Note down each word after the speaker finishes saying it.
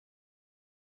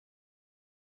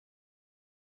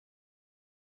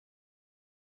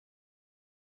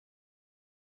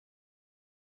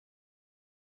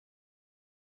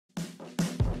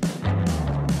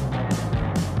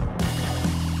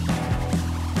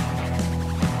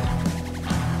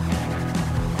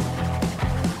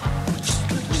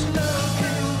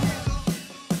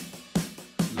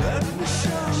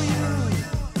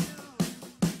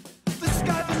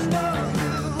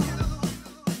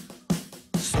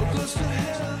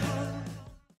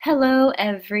Hello,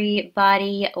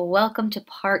 everybody. Welcome to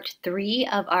part 3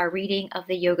 of our reading of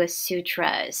the Yoga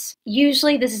Sutras.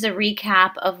 Usually, this is a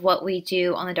recap of what we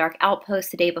do on the Dark Outpost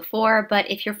the day before, but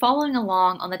if you're following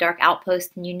along on the Dark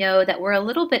Outpost, then you know that we're a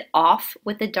little bit off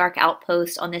with the Dark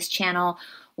Outpost on this channel.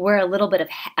 We're a little bit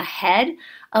ahead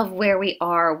of where we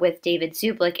are with David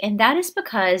Zublik, and that is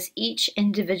because each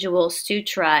individual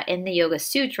sutra in the Yoga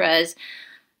Sutras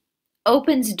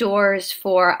opens doors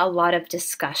for a lot of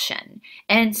discussion.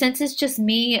 And since it's just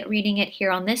me reading it here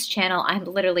on this channel, I'm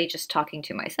literally just talking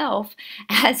to myself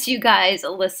as you guys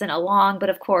listen along.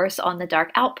 But of course, on the Dark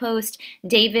Outpost,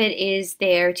 David is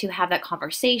there to have that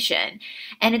conversation.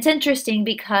 And it's interesting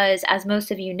because, as most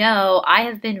of you know, I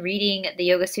have been reading the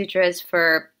Yoga Sutras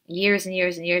for years and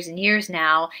years and years and years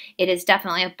now. It is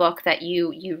definitely a book that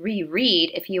you reread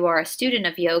if you are a student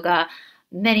of yoga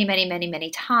many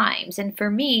times. And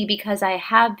for me, because I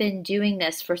have been doing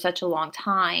this for such a long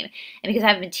time, and because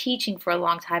I've been teaching for a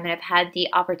long time, and I've had the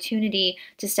opportunity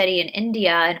to study in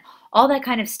India and all that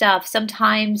kind of stuff,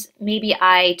 sometimes maybe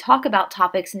I talk about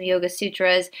topics in the Yoga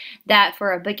Sutras that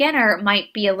for a beginner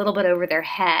might be a little bit over their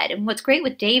head. And what's great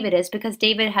with David is because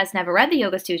David has never read the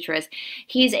Yoga Sutras,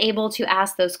 he's able to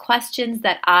ask those questions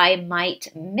that I might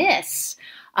miss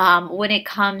when it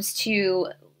comes to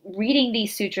reading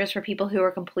these sutras for people who are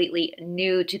completely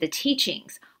new to the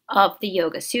teachings of the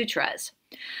Yoga Sutras.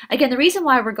 Again, the reason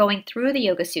why we're going through the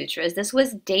Yoga Sutras, this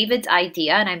was David's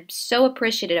idea, and I'm so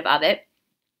appreciative of it.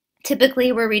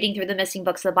 Typically, we're reading through the missing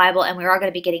books of the Bible, and we are going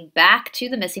to be getting back to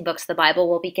the missing books of the Bible.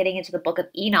 We'll be getting into the book of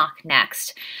Enoch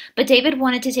next. But David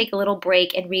wanted to take a little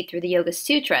break and read through the Yoga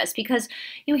Sutras because,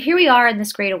 here we are in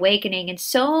this great awakening, and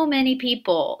so many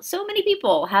people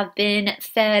have been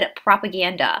fed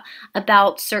propaganda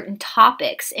about certain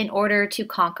topics in order to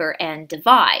conquer and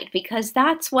divide, because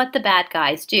that's what the bad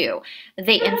guys do.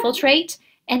 They infiltrate,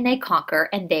 and they conquer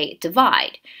and they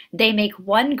divide. They make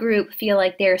one group feel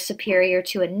like they're superior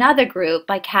to another group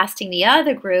by casting the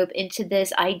other group into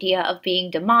this idea of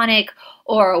being demonic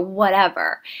or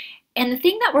whatever. And the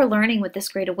thing that we're learning with this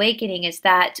Great Awakening is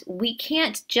that we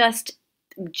can't just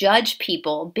judge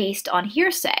people based on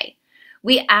hearsay.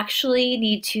 We actually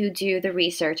need to do the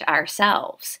research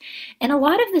ourselves. And a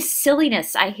lot of the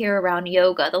silliness I hear around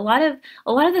yoga, a lot of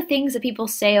the things that people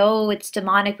say, oh, it's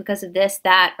demonic because of this,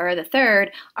 that, or the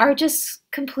third, are just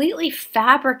completely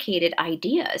fabricated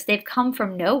ideas. They've come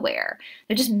from nowhere.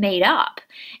 They're just made up.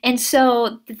 And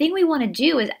so the thing we want to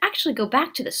do is actually go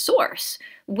back to the source,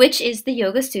 which is the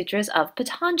Yoga Sutras of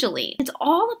Patanjali. It's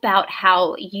all about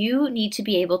how you need to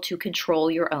be able to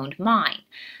control your own mind.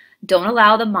 Don't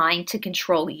allow the mind to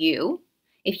control you.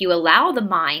 If you allow the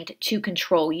mind to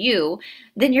control you,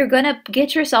 then you're going to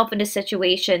get yourself into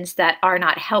situations that are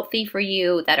not healthy for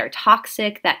you, that are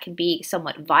toxic, that can be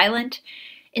somewhat violent.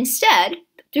 Instead,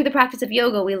 through the practice of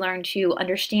yoga, we learn to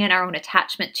understand our own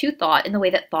attachment to thought and the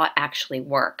way that thought actually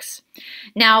works.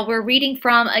 Now, we're reading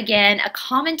from, again, a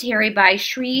commentary by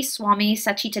Sri Swami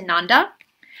Satchitananda.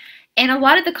 And a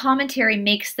lot of the commentary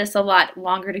makes this a lot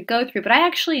longer to go through, but I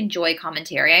actually enjoy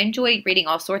commentary. I enjoy reading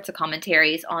all sorts of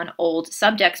commentaries on old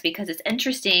subjects because it's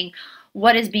interesting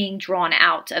what is being drawn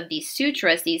out of these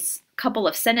sutras, these couple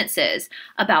of sentences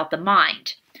about the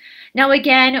mind. Now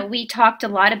again, we talked a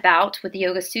lot about, with the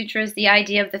Yoga Sutras, the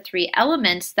idea of the three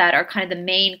elements that are kind of the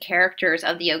main characters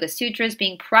of the Yoga Sutras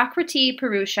being Prakriti,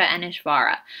 Purusha, and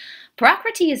Ishvara.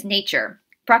 Prakriti is nature.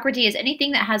 Prakriti is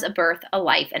anything that has a birth, a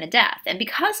life, and a death. And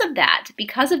because of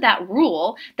that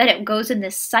rule, that it goes in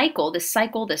this circle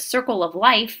of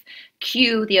life,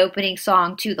 cue the opening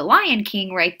song to The Lion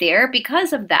King right there,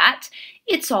 because of that,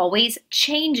 it's always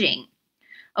changing.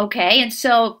 Okay, and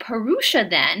so Purusha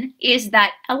then is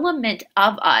that element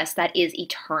of us that is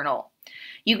eternal.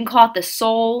 You can call it the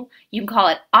soul, you can call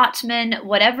it Atman,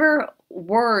 whatever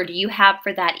word you have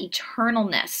for that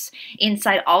eternalness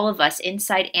inside all of us,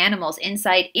 inside animals,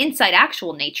 inside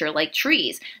actual nature like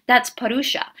trees. That's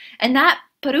Purusha. And that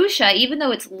Purusha, even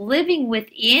though it's living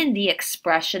within the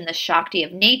expression, the Shakti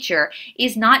of nature,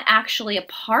 is not actually a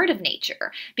part of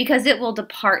nature because it will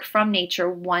depart from nature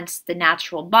once the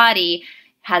natural body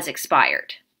has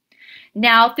expired.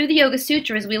 Now, through the Yoga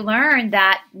Sutras, we learn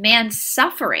that man's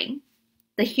suffering,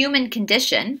 the human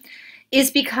condition, is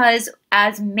because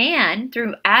as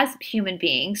human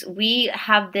beings, we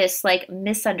have this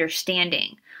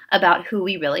misunderstanding about who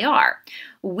we really are.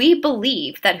 We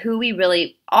believe that who we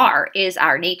really are is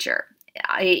our nature.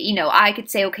 I could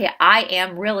say, okay, I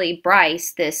am really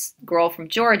Bryce, this girl from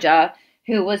Georgia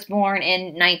who was born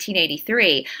in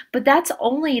 1983, but that's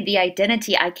only the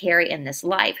identity I carry in this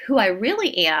life. Who I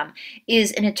really am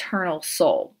is an eternal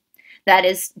soul that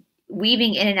is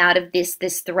weaving in and out of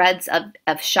this threads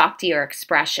of Shakti or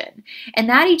expression. And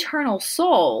that eternal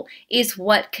soul is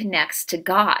what connects to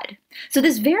God. So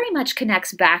this very much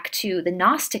connects back to the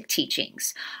Gnostic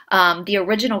teachings. The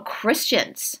original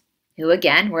Christians, who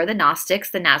again were the Gnostics,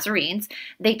 the Nazarenes,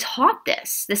 they taught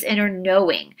this inner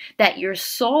knowing that your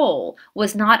soul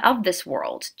was not of this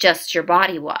world, just your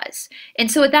body was. And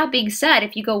so with that being said,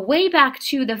 if you go way back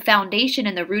to the foundation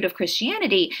and the root of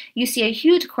Christianity, you see a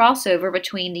huge crossover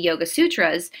between the Yoga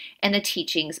Sutras and the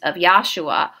teachings of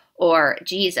Yahshua or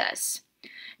Jesus.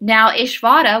 Now,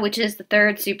 Ishvara, which is the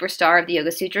third superstar of the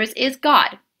Yoga Sutras, is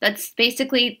God. That's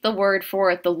basically the word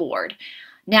for the Lord.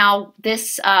 Now,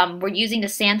 this we're using the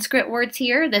Sanskrit words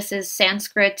here.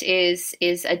 Sanskrit is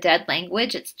a dead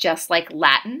language. It's just like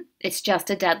Latin. It's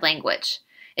just a dead language.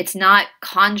 It's not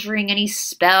conjuring any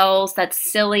spells. That's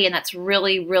silly and that's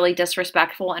really, really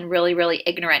disrespectful and really, really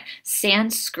ignorant.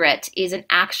 Sanskrit is an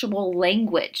actual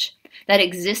language that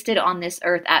existed on this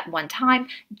earth at one time,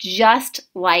 just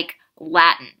like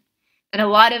Latin. And a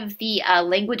lot of the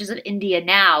languages of India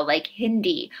now, like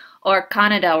Hindi or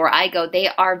Kannada or Igo, they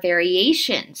are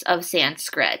variations of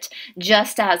Sanskrit,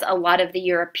 just as a lot of the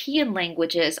European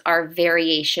languages are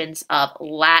variations of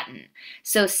Latin.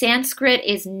 So Sanskrit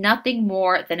is nothing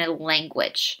more than a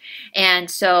language.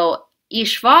 And so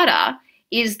Ishvara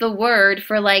is the word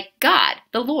for like God,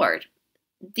 the Lord,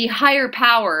 the higher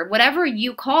power, whatever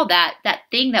you call that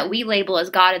thing that we label as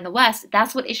God in the West,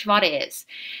 that's what Ishvara is.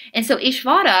 And so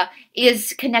Ishvara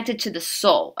is connected to the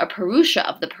soul, a Purusha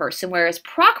of the person, whereas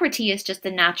Prakriti is just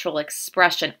the natural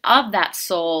expression of that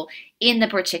soul in the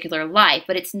particular life,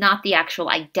 but it's not the actual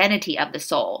identity of the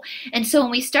soul. And so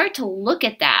when we start to look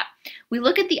at that, we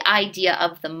look at the idea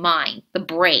of the mind, the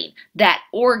brain, that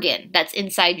organ that's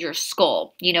inside your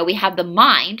skull. You know, we have the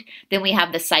mind, then we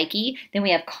have the psyche, then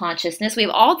we have consciousness. We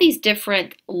have all these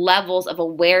different levels of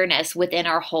awareness within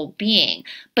our whole being.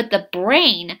 But the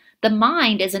brain, the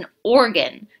mind is an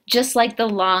organ, just like the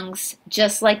lungs,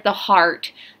 just like the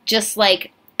heart, just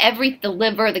like the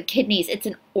liver, the kidneys, it's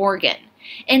an organ.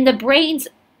 And the brain's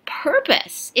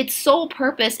purpose, its sole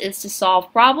purpose, is to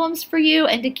solve problems for you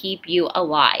and to keep you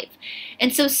alive.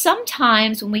 And so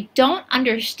sometimes when we don't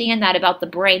understand that about the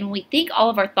brain, when we think all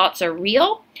of our thoughts are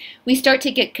real, we start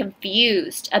to get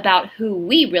confused about who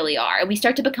we really are, and we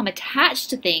start to become attached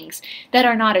to things that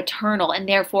are not eternal and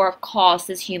therefore cause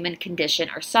this human condition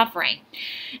or suffering.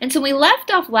 And so when we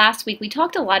left off last week, we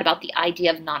talked a lot about the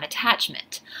idea of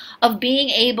non-attachment, of being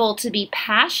able to be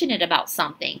passionate about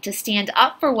something, to stand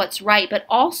up for what's right, but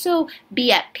also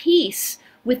be at peace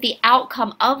with the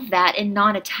outcome of that and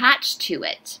non-attached to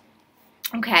it.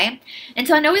 Okay, and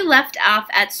so I know we left off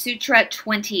at Sutra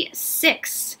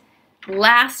 26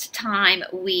 last time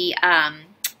we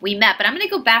met, but I'm going to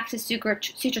go back to Sutra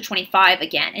 25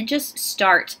 again and just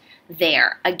start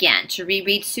there again to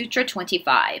reread Sutra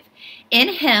 25. In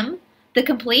him, the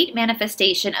complete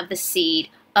manifestation of the seed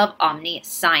of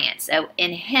omniscience. So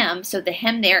in him, so the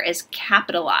him there is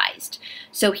capitalized.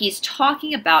 So he's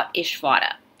talking about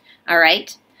Ishvara. All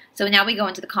right. So now we go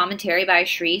into the commentary by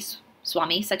Sri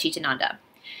Swami Satchitananda.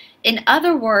 In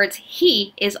other words,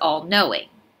 he is all-knowing.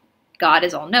 God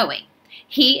is all-knowing.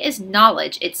 He is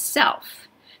knowledge itself.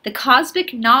 The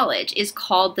cosmic knowledge is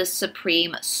called the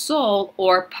Supreme Soul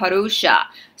or Purusha.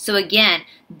 So again,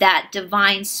 that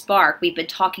divine spark, we've been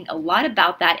talking a lot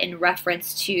about that in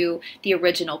reference to the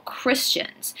original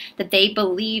Christians, that they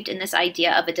believed in this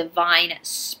idea of a divine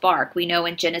spark. We know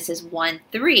in Genesis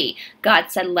 1:3,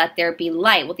 God said, "Let there be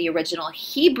light." Well, the original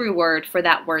Hebrew word for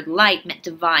that word light meant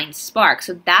divine spark.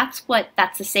 So that's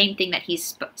the same thing that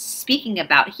he's speaking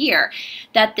about here,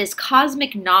 that this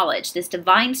cosmic knowledge, this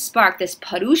divine spark, this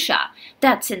Purusha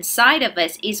that's inside of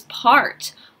us is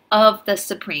part of the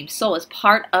Supreme Soul, is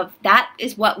part of, that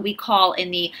is what we call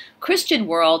in the Christian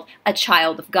world a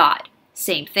child of God.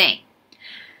 Same thing.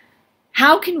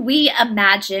 How can we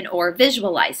imagine or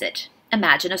visualize it?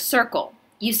 Imagine a circle.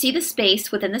 You see the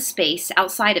space within the space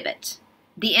outside of it.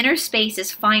 The inner space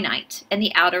is finite and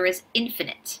the outer is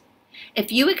infinite.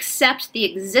 If you accept the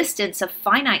existence of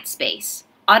finite space,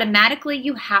 automatically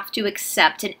you have to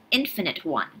accept an infinite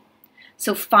one.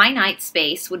 So finite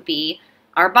space would be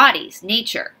our bodies,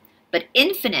 nature. But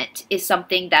infinite is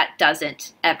something that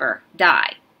doesn't ever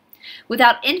die.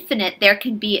 Without infinite, there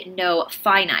can be no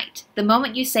finite. The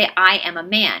moment you say, "I am a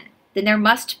man," then there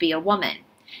must be a woman.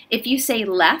 If you say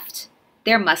left,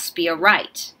 there must be a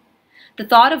right. The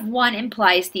thought of one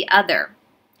implies the other.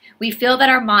 We feel that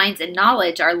our minds and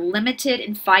knowledge are limited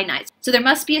and finite, so there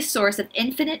must be a source of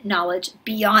infinite knowledge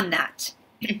beyond that.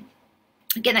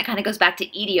 Again, that kind of goes back to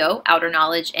ideo, outer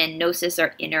knowledge, and gnosis,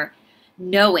 or inner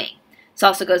knowing. This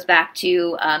also goes back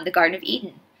to the Garden of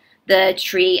Eden, the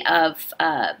tree of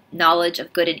knowledge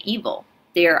of good and evil.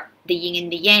 They're the yin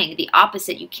and the yang, the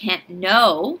opposite. You can't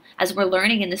know, as we're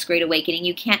learning in this Great Awakening,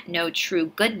 you can't know true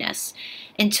goodness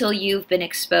until you've been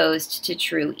exposed to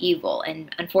true evil.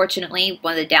 And unfortunately,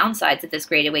 one of the downsides of this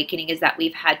Great Awakening is that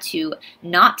we've had to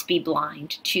not be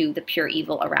blind to the pure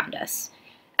evil around us,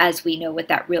 as we know what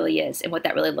that really is and what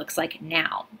that really looks like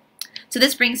now. So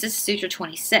this brings us to Sutra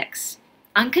 26.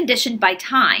 Unconditioned by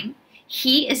time,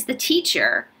 he is the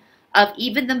teacher of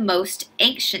even the most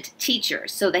ancient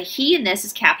teachers. So the he in this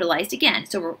is capitalized again.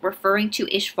 So we're referring to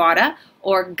Ishvara,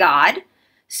 or God.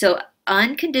 So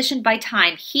unconditioned by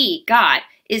time, he, God,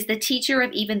 is the teacher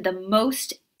of even the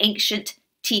most ancient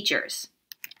teachers.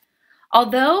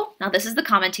 Although, now this is the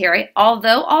commentary,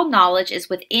 although all knowledge is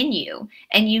within you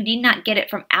and you need not get it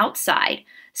from outside,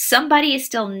 somebody is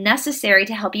still necessary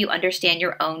to help you understand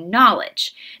your own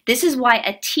knowledge. This is why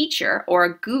a teacher or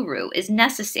a guru is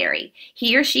necessary.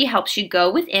 He or she helps you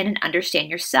go within and understand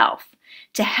yourself.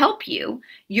 To help you,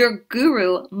 your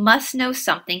guru must know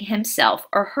something himself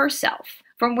or herself.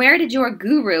 From where did your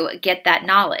guru get that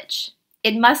knowledge?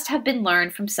 It must have been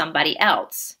learned from somebody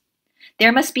else.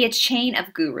 There must be a chain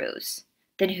of gurus.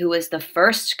 Then who is the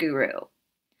first guru?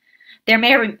 There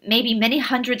may be many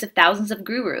hundreds of thousands of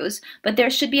gurus, but there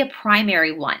should be a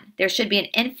primary one. There should be an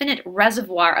infinite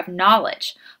reservoir of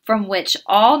knowledge from which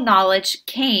all knowledge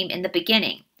came in the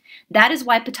beginning. That is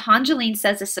why Patanjali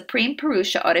says the Supreme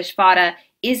Purusha or Ishvara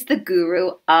is the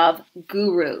guru of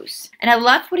gurus. And I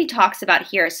love what he talks about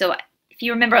here. So if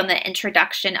you remember on the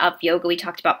introduction of yoga, we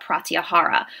talked about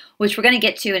pratyahara, which we're going to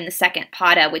get to in the second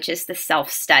pada, which is the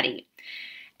self-study.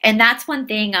 And that's one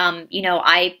thing,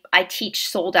 I teach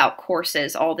sold out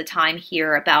courses all the time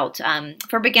here about,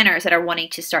 for beginners that are wanting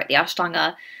to start the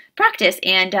Ashtanga practice.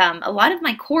 And a lot of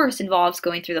my course involves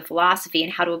going through the philosophy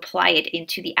and how to apply it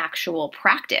into the actual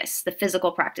practice, the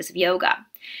physical practice of yoga.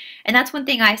 And that's one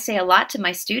thing I say a lot to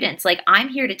my students, like, I'm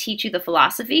here to teach you the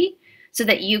philosophy so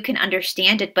that you can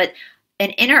understand it, but an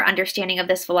inner understanding of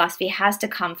this philosophy has to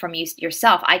come from you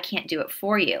yourself. I can't do it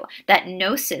for you. That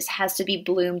gnosis has to be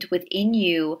bloomed within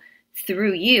you,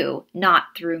 through you,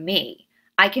 not through me.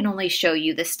 I can only show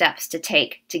you the steps to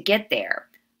take to get there.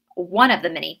 One of the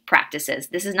many practices.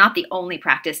 This is not the only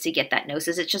practice to get that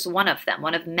gnosis. It's just one of them,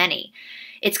 one of many.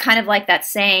 It's kind of like that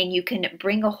saying, you can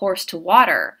bring a horse to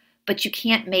water, but you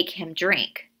can't make him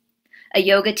drink. A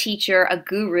yoga teacher, a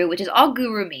guru, which is all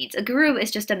guru means. A guru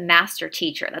is just a master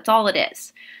teacher. That's all it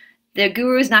is. The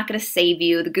guru is not going to save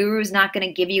you. The guru is not going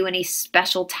to give you any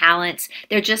special talents.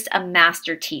 They're just a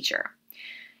master teacher.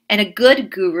 And a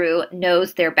good guru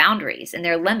knows their boundaries and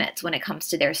their limits when it comes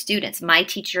to their students. My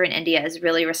teacher in India is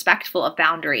really respectful of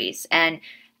boundaries and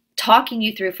talking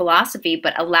you through philosophy,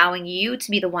 but allowing you to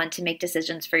be the one to make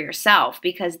decisions for yourself,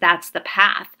 because that's the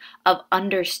path of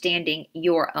understanding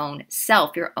your own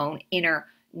self, your own inner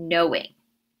knowing.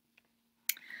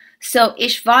 So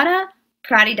Ishvara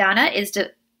Pradidhana is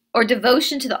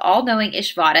devotion to the all-knowing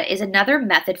Ishvara is another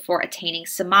method for attaining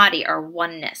samadhi, or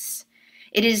oneness.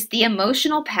 It is the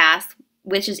emotional path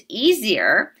which is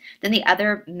easier than the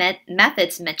other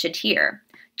methods mentioned here.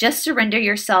 Just surrender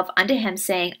yourself unto him,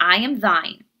 saying, I am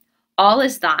thine. All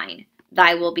is thine,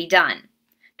 thy will be done.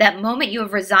 That moment you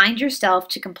have resigned yourself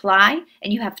to comply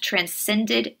and you have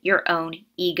transcended your own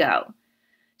ego.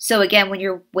 So again, what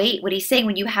he's saying,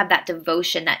 when you have that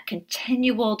devotion, that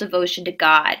continual devotion to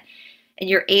God, and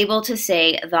you're able to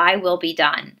say, thy will be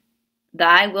done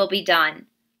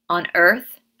on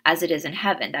earth as it is in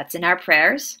heaven. That's in our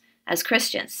prayers as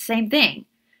Christians. Same thing.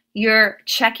 You're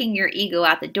checking your ego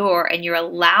out the door and you're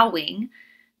allowing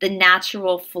the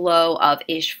natural flow of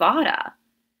Ishvara,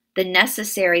 the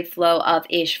necessary flow of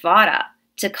Ishvara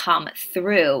to come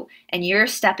through, and you're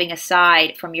stepping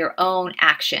aside from your own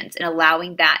actions and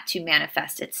allowing that to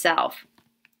manifest itself.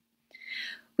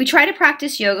 We try to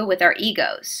practice yoga with our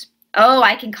egos. Oh,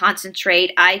 I can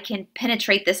concentrate, I can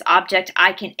penetrate this object,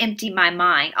 I can empty my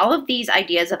mind. All of these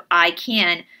ideas of I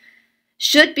can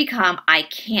should become I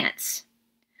can'ts.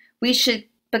 We should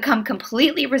become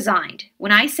completely resigned.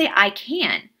 When I say I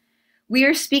can, we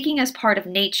are speaking as part of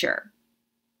nature.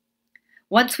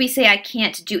 Once we say I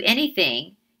can't do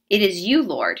anything, it is you,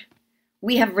 Lord.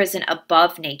 We have risen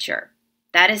above nature.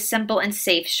 That is simple and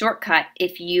safe shortcut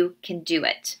if you can do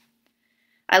it.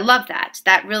 I love that.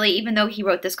 That really, even though he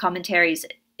wrote this commentaries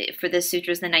for the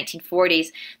sutras in the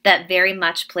 1940s, that very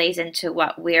much plays into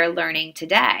what we're learning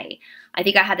today. I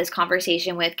think I had this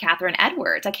conversation with Catherine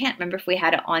Edwards. I can't remember if we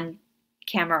had it on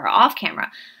camera or off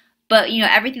camera. But,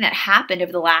 everything that happened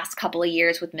over the last couple of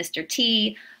years with Mr.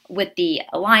 T, with the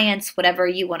alliance, whatever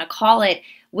you want to call it,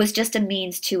 was just a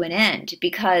means to an end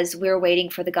because we're waiting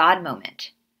for the God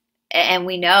moment. And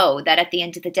we know that at the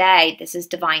end of the day, this is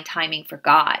divine timing for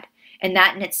God. And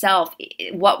that in itself,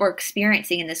 what we're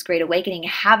experiencing in this great awakening,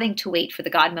 having to wait for the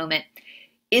God moment,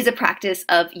 is a practice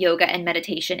of yoga and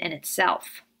meditation in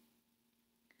itself.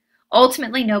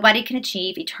 Ultimately, nobody can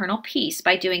achieve eternal peace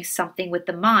by doing something with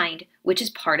the mind, which is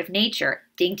part of nature.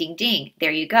 Ding, ding, ding.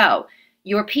 There you go.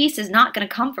 Your peace is not going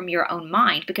to come from your own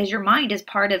mind because your mind is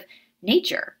part of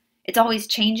nature. It's always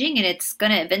changing and it's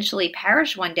going to eventually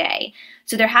perish one day.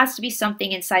 So there has to be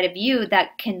something inside of you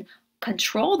that can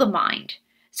control the mind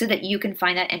so that you can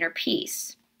find that inner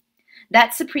peace.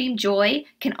 That supreme joy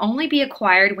can only be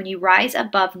acquired when you rise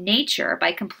above nature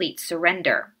by complete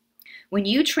surrender. When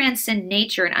you transcend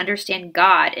nature and understand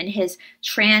God in his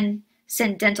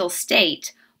transcendental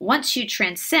state, once you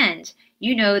transcend,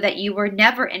 you know that you were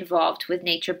never involved with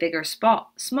nature big or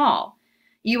small.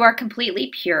 You are completely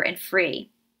pure and free.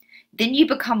 Then you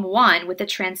become one with the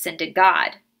transcendent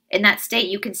God. In that state,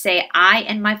 you can say, I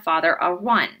and my Father are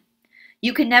one.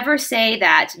 You can never say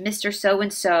that Mr.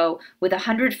 So-and-so with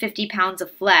 150 pounds of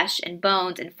flesh and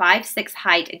bones and 5'6"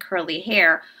 height and curly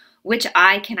hair, which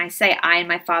I can I say, I and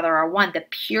my Father are one, the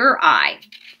pure I,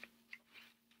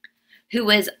 who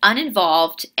is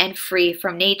uninvolved and free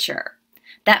from nature.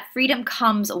 That freedom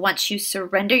comes once you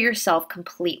surrender yourself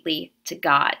completely to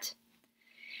God.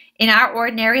 In our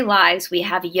ordinary lives, we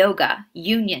have yoga,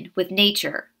 union with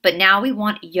nature, but now we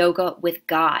want yoga with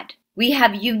God. We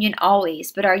have union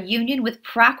always, but our union with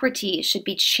Prakriti should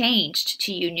be changed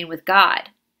to union with God.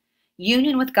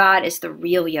 Union with God is the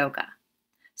real yoga.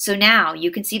 So now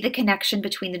you can see the connection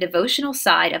between the devotional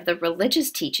side of the religious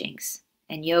teachings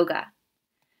and yoga.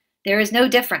 There is no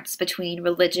difference between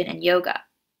religion and yoga.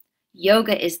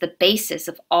 Yoga is the basis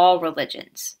of all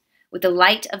religions. With the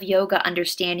light of yoga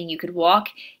understanding, you could walk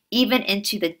even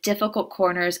into the difficult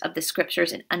corners of the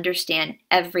scriptures and understand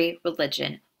every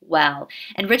religion well.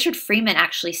 And Richard Freeman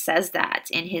actually says that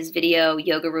in his video,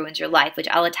 Yoga Ruins Your Life, which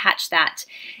I'll attach that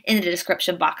in the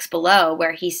description box below,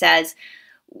 where he says,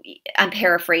 I'm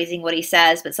paraphrasing what he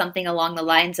says, but something along the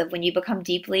lines of when you become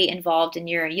deeply involved in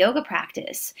your yoga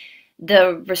practice,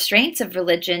 the restraints of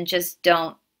religion just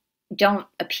don't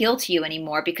appeal to you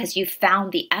anymore because you've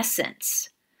found the essence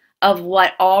of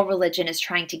what all religion is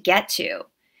trying to get to.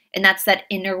 And that's that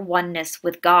inner oneness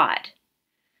with God.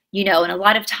 And a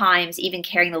lot of times even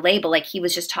carrying the label, like he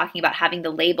was just talking about having the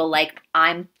label like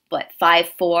I'm 5'4",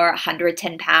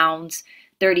 110 pounds,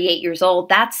 38 years old.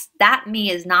 That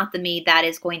me is not the me that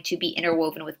is going to be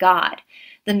interwoven with God.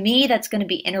 The me that's going to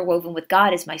be interwoven with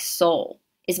God is my soul,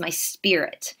 is my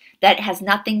spirit. That has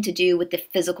nothing to do with the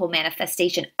physical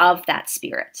manifestation of that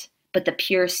spirit, but the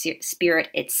pure spirit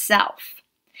itself.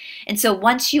 And so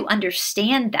once you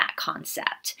understand that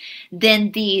concept,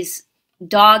 then these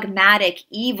dogmatic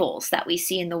evils that we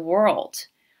see in the world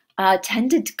tend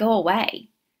to go away,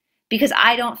 because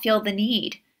I don't feel the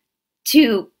need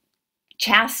to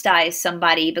chastise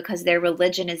somebody because their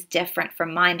religion is different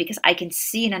from mine, because I can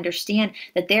see and understand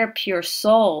that their pure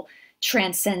soul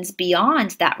transcends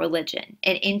beyond that religion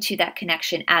and into that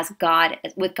connection as God,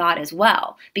 with God as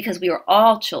well, because we are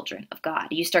all children of God.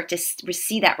 You start to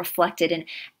see that reflected in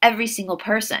every single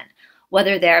person,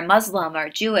 whether they're Muslim or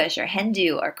Jewish or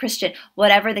Hindu or Christian,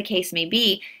 whatever the case may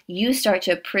be. You start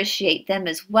to appreciate them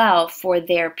as well for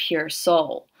their pure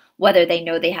soul, whether they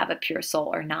know they have a pure soul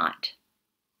or not.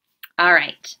 All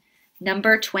right,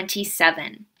 number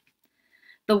 27.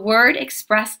 The word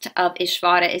expressed of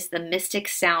Ishvara is the mystic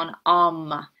sound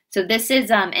Om. So this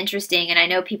is interesting, and I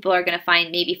know people are going to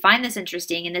maybe find this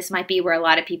interesting, and this might be where a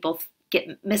lot of people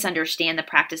misunderstand the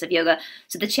practice of yoga.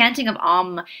 So the chanting of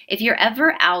Om, if you're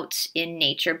ever out in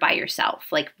nature by yourself,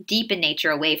 like deep in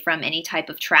nature, away from any type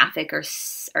of traffic or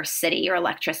city or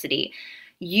electricity,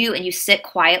 you sit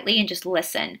quietly and just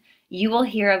listen, you will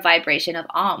hear a vibration of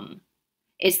Om.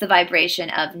 It's the vibration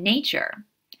of nature.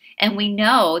 And we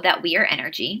know that we are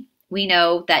energy. We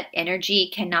know that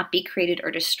energy cannot be created or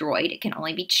destroyed. It can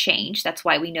only be changed. That's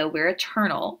why we know we're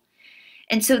eternal.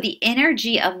 And so the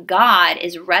energy of God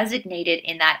is resonated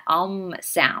in that Om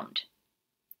sound.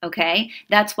 Okay?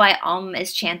 That's why Om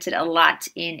is chanted a lot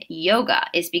in yoga,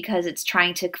 is because it's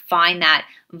trying to find that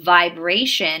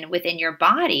vibration within your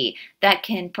body that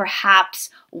can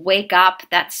perhaps wake up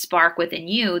that spark within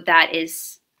you that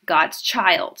is God's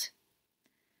child.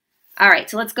 All right,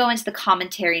 so let's go into the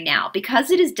commentary now.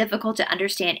 Because it is difficult to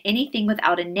understand anything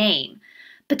without a name,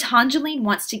 Patanjali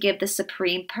wants to give the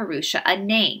Supreme Purusha a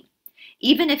name.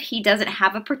 Even if he doesn't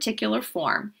have a particular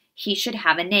form, he should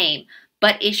have a name.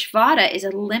 But Ishvara is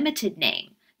a limited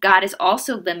name. God is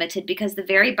also limited because the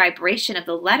very vibration of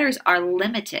the letters are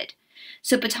limited.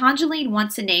 So Patanjali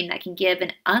wants a name that can give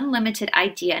an unlimited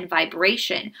idea and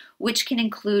vibration, which can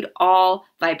include all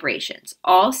vibrations,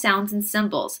 all sounds and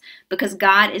symbols, because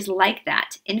God is like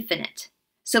that, infinite.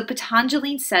 So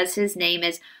Patanjali says his name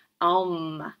is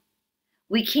Om.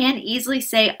 We can easily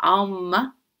say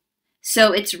Om,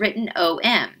 so it's written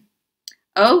O-M.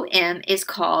 O-M is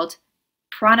called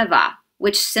pranava,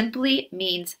 which simply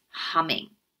means humming.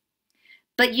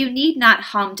 But you need not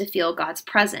hum to feel God's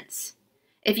presence.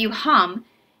 If you hum,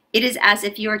 it is as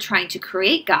if you are trying to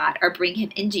create God or bring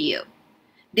him into you.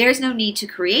 There's no need to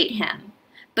create him,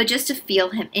 but just to feel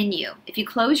him in you. If you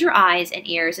close your eyes and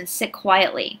ears and sit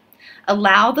quietly,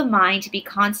 allow the mind to be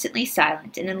constantly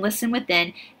silent and then listen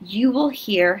within, you will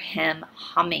hear him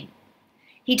humming.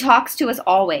 He talks to us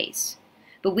always,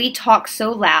 but we talk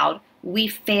so loud we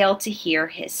fail to hear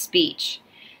his speech.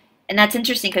 And that's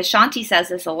interesting because Shanti says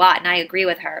this a lot, and I agree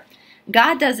with her.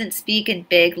 God doesn't speak in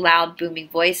big, loud, booming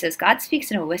voices. God speaks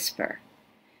in a whisper.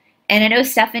 And I know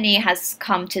Stephanie has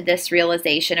come to this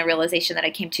realization, a realization that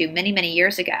I came to many, many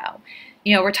years ago.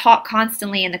 You know, we're taught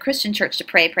constantly in the Christian church to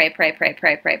pray, pray, pray, pray,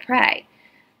 pray, pray, pray.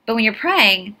 But when you're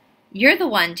praying, you're the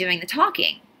one doing the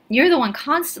talking. You're the one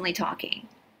constantly talking.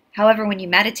 However, when you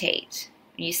meditate,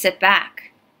 when you sit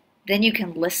back, then you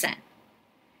can listen.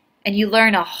 And you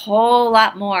learn a whole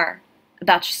lot more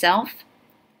about yourself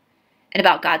and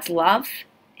about God's love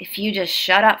if you just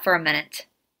shut up for a minute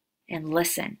and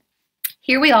listen.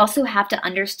 Here we also have to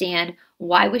understand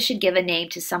why we should give a name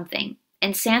to something.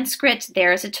 In Sanskrit,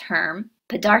 there is a term,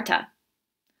 padartha.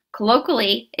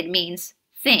 Colloquially, it means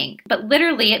thing, but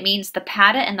literally it means the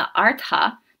pada and the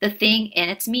artha, the thing in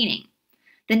its meaning.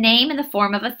 The name and the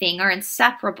form of a thing are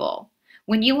inseparable.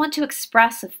 When you want to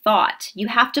express a thought, you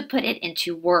have to put it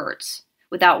into words.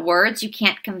 Without words, you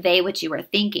can't convey what you are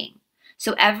thinking.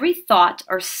 So every thought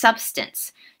or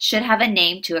substance should have a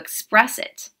name to express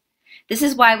it. This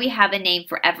is why we have a name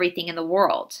for everything in the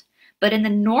world. But in the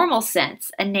normal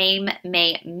sense, a name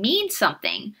may mean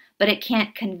something, but it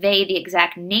can't convey the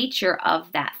exact nature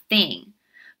of that thing.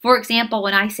 For example,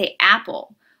 when I say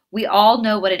apple, we all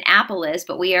know what an apple is,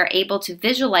 but we are able to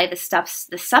visualize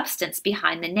the substance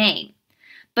behind the name.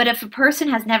 But if a person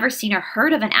has never seen or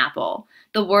heard of an apple,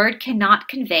 the word cannot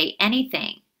convey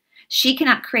anything. She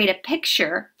cannot create a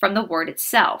picture from the word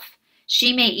itself.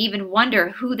 She may even wonder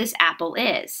who this apple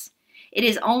is. It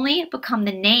has only become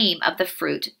the name of the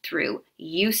fruit through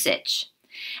usage.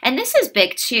 And this is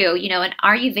big too, you know, in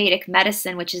Ayurvedic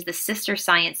medicine, which is the sister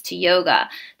science to yoga,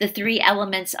 the three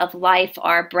elements of life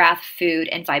are breath, food,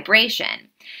 and vibration.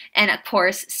 And of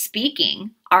course,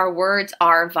 speaking, our words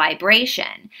are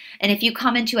vibration. And if you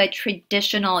come into a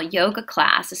traditional yoga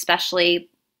class, especially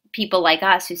people like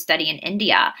us who study in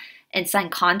India and sign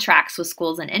contracts with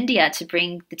schools in India to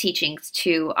bring the teachings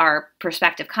to our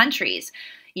prospective countries,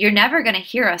 you're never going to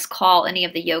hear us call any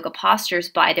of the yoga postures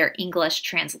by their English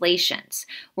translations.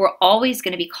 We're always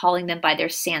going to be calling them by their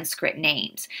Sanskrit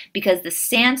names because the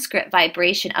Sanskrit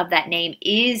vibration of that name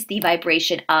is the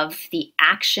vibration of the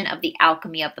action of the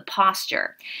alchemy of the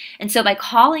posture. And so by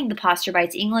calling the posture by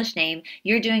its English name,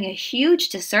 you're doing a huge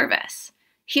disservice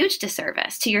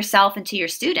to yourself and to your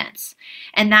students.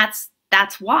 And that's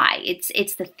why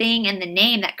it's the thing and the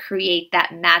name that create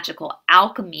that magical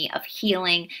alchemy of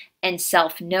healing and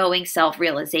self-knowing,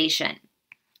 self-realization.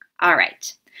 All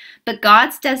right. But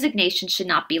God's designation should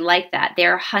not be like that.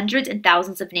 There are hundreds and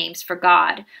thousands of names for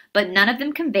God, but none of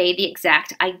them convey the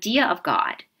exact idea of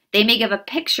God. They may give a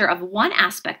picture of one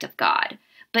aspect of God,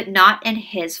 but not in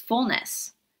his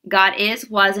fullness. God is,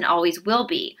 was, and always will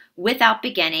be, without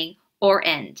beginning or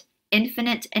end,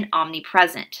 infinite and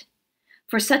omnipresent.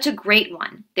 For such a great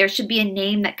one, there should be a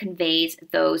name that conveys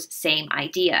those same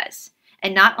ideas.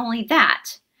 And not only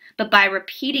that, but by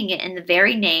repeating it in the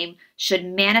very name should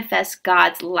manifest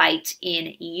God's light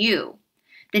in you.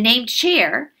 The name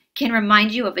chair can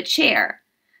remind you of a chair,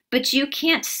 but you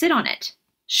can't sit on it.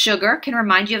 Sugar can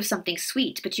remind you of something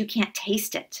sweet, but you can't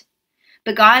taste it.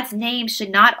 But God's name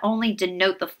should not only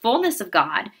denote the fullness of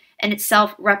God and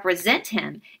itself represent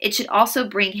him, it should also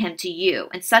bring him to you.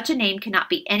 And such a name cannot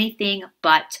be anything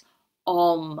but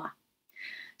Om.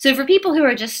 So for people who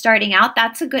are just starting out,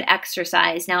 that's a good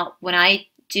exercise. Now, when I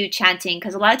do chanting,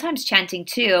 because a lot of times chanting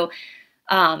too,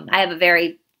 I have a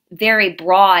very, very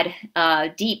broad,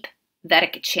 deep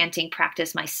Vedic chanting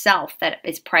practice myself that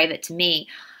is private to me.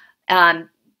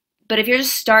 But But if you're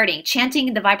just starting,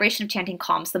 chanting, the vibration of chanting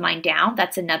calms the mind down.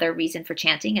 That's another reason for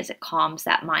chanting, is it calms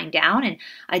that mind down. And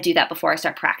I do that before I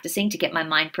start practicing to get my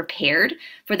mind prepared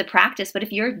for the practice. But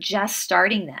if you're just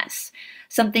starting this,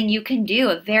 something you can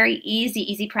do, a very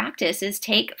easy practice, is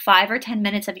take 5 or 10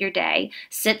 minutes of your day,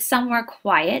 sit somewhere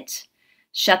quiet,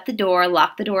 shut the door,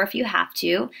 lock the door if you have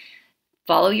to,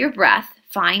 follow your breath,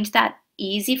 find that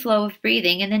easy flow of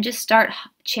breathing, and then just start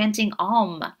chanting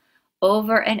Om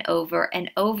over and over and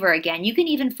over again. You can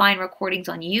even find recordings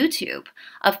on YouTube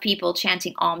of people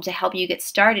chanting Om to help you get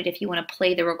started if you want to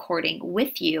play the recording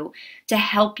with you to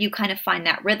help you kind of find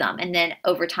that rhythm, and then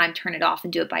over time turn it off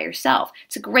and do it by yourself.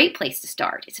 It's a great place to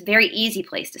start. It's a very easy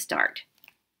place to start.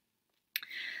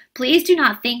 Please do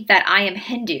not think that I am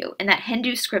Hindu and that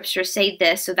Hindu scriptures say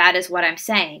this, so that is what I'm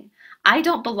saying. I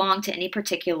don't belong to any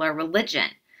particular religion.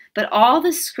 But all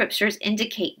the scriptures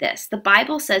indicate this. The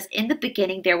Bible says, in the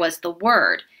beginning there was the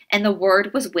Word, and the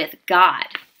Word was with God,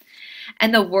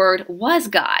 and the Word was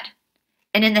God.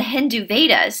 And in the Hindu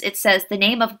Vedas, it says the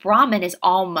name of Brahman is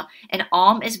Om, and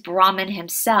Om is Brahman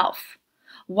himself.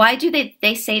 Why do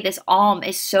they say this Om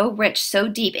is so rich, so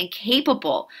deep, and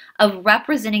capable of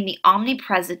representing the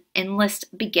omnipresent, endless,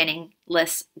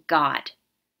 beginningless God?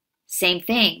 Same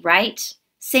thing, right?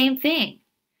 Same thing.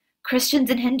 Christians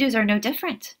and Hindus are no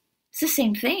different. It's the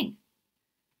same thing.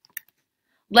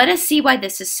 Let us see why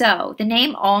this is so. The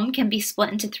name Om can be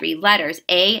split into 3 letters,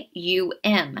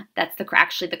 A-U-M. That's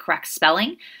actually the correct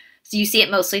spelling. So you see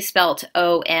it mostly spelled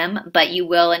O-M, but you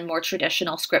will in more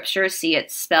traditional scriptures see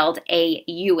it spelled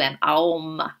A-U-M,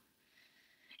 Om.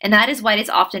 And that is why it is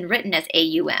often written as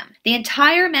A-U-M. The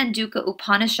entire Mandukya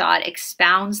Upanishad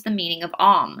expounds the meaning of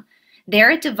Om.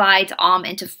 There it divides Om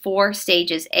into 4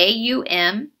 stages,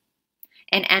 A-U-M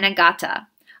and Anagata,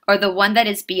 or the one that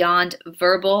is beyond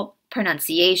verbal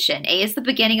pronunciation. A is the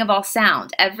beginning of all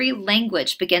sound. Every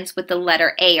language begins with the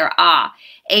letter A or A.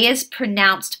 A is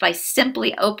pronounced by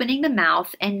simply opening the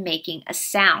mouth and making a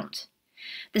sound.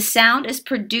 The sound is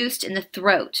produced in the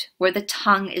throat, where the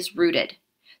tongue is rooted.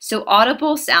 So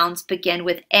audible sounds begin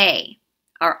with A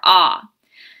or A.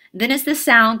 Then as the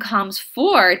sound comes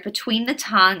forward between the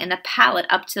tongue and the palate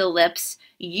up to the lips,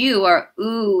 U or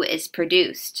U is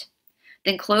produced.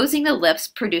 Then closing the lips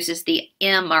produces the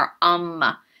M or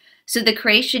So the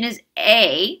creation is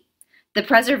A, the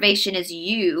preservation is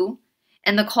U,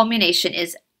 and the culmination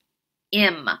is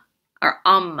M or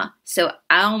So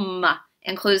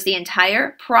includes the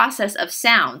entire process of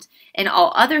sound, and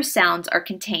all other sounds are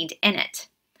contained in it.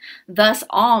 Thus,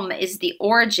 is the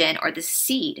origin or the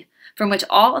seed from which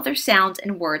all other sounds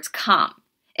and words come.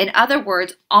 In other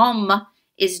words,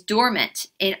 is dormant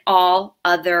in all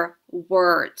other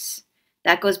words.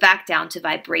 That goes back down to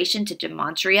vibration, to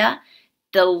gematria,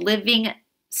 the living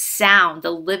sound,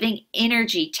 the living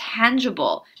energy,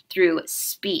 tangible through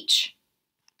speech.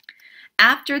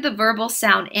 After the verbal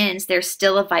sound ends, there's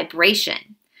still a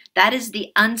vibration. That is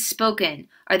the unspoken,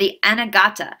 or the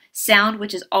anagata, sound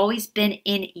which has always been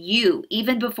in you,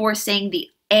 even before saying the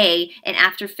A and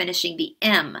after finishing the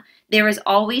M. There is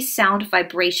always sound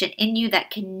vibration in you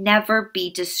that can never be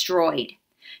destroyed.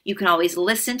 You can always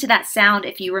listen to that sound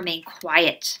if you remain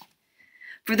quiet.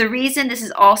 For the reason this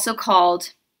is also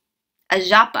called a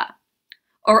japa,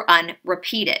 or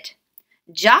unrepeated.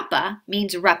 Japa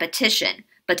means repetition,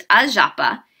 but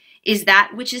ajapa is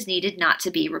that which is needed not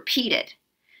to be repeated.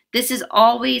 This is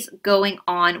always going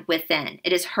on within.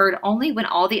 It is heard only when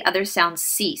all the other sounds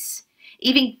cease.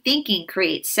 Even thinking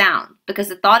creates sound, because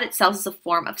the thought itself is a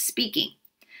form of speaking.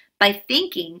 By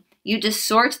thinking, you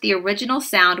distort the original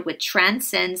sound which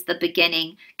transcends the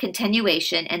beginning,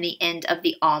 continuation, and the end of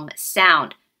the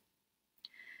sound.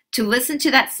 To listen to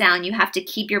that sound, you have to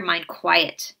keep your mind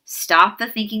quiet. Stop the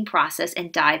thinking process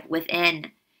and dive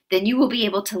within. Then you will be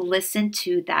able to listen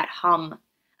to that hum.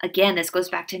 Again, this goes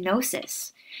back to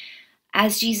gnosis.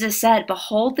 As Jesus said,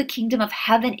 behold, the kingdom of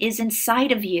heaven is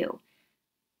inside of you.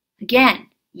 Again,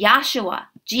 Yahshua,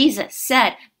 Jesus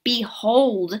said,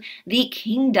 behold, the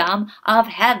kingdom of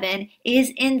heaven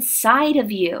is inside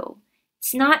of you.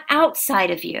 It's not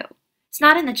outside of you. It's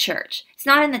not in the church. It's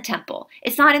not in the temple.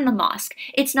 It's not in the mosque.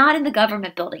 It's not in the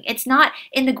government building. It's not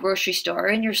in the grocery store or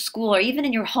in your school or even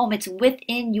in your home. It's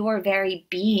within your very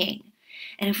being.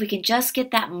 And if we can just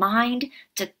get that mind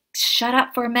to shut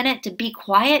up for a minute, to be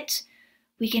quiet,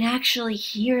 we can actually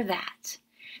hear that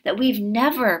we've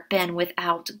never been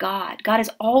without God. God has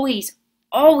always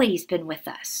been with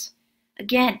us.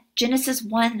 Again, Genesis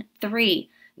 1:3,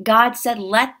 God said,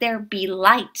 let there be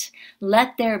light.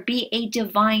 Let there be a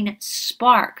divine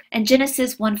spark. And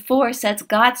Genesis 1:4 says,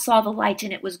 God saw the light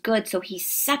and it was good, so he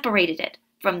separated it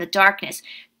from the darkness.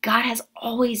 God has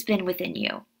always been within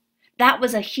you. That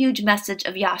was a huge message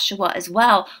of Yahshua as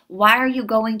well. Why are you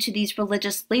going to these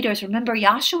religious leaders? Remember,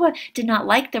 Yahshua did not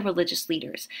like the religious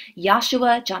leaders.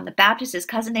 Yahshua, John the Baptist, his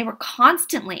cousin, they were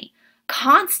constantly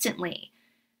calling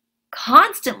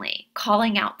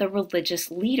out the religious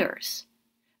leaders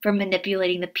for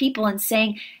manipulating the people and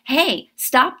saying, hey,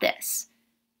 stop this.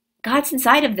 God's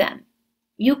inside of them.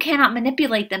 You cannot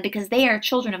manipulate them because they are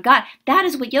children of God. That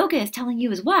is what yoga is telling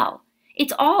you as well.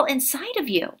 It's all inside of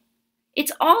you.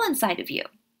 It's all inside of you.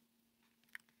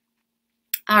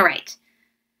 All right.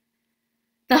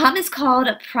 The hum is called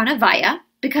pranavaya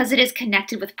because it is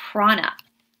connected with prana.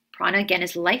 Prana, again,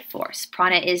 is life force.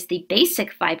 Prana is the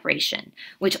basic vibration,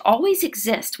 which always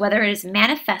exists, whether it is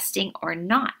manifesting or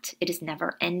not. It is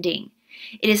never ending.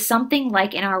 It is something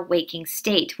like in our waking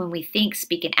state when we think,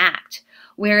 speak, and act.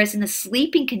 Whereas in the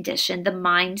sleeping condition, the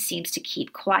mind seems to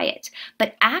keep quiet.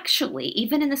 But actually,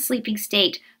 even in the sleeping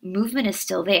state, movement is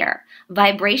still there.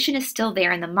 Vibration is still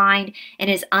there in the mind and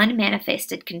is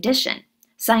unmanifested condition.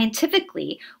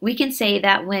 Scientifically, we can say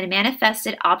that when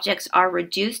manifested objects are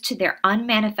reduced to their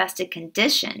unmanifested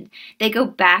condition, they go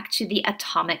back to the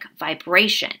atomic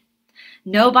vibration.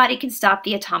 Nobody can stop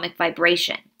the atomic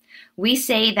vibration. We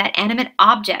say that animate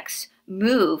objects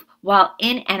move while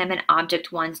inanimate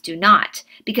object ones do not,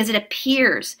 because it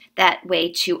appears that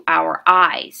way to our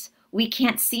eyes. We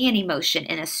can't see any motion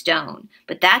in a stone,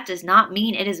 but that does not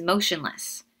mean it is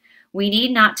motionless. We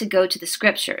need not to go to the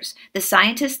scriptures. The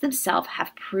scientists themselves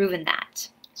have proven that.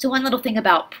 So one little thing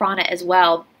about prana as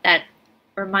well that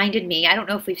reminded me, I don't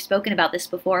know if we've spoken about this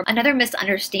before, another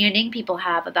misunderstanding people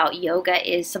have about yoga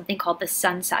is something called the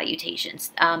sun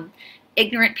salutations.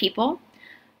 Ignorant people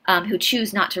who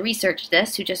choose not to research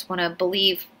this, who just want to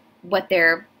believe what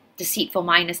their deceitful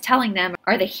mind is telling them,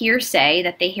 or the hearsay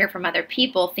that they hear from other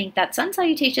people, think that sun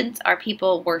salutations are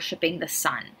people worshiping the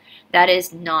sun. That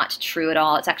is not true at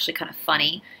all. It's actually kind of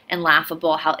funny and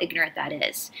laughable how ignorant that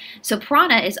is. So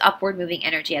prana is upward moving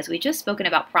energy, as we just spoken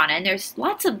about prana, and there's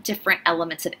lots of different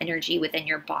elements of energy within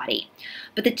your body.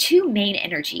 But the two main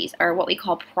energies are what we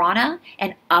call prana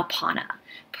and apana.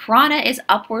 Prana is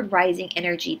upward rising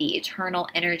energy, the eternal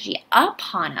energy.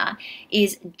 Apana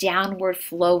is downward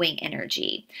flowing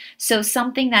energy. So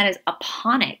something that is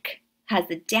aponic has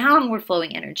the downward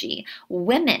flowing energy.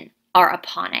 Women are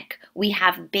aponic. We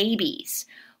have babies.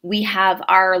 We have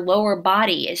our lower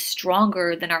body is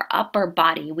stronger than our upper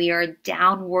body. We are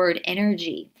downward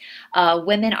energy.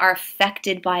 Women are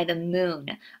affected by the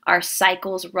moon. Our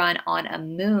cycles run on a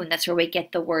moon. That's where we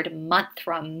get the word month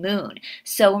from, moon.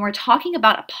 So when we're talking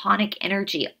about aponic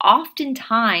energy,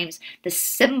 oftentimes the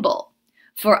symbol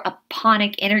for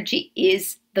aponic energy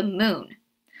is the moon.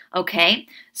 Okay?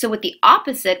 So with the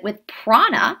opposite, with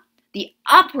prana, the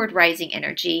upward rising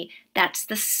energy, that's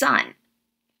the sun.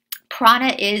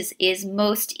 Prana is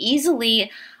most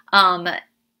easily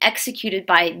executed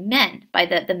by men, by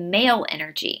the male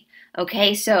energy.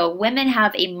 Okay, so women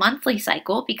have a monthly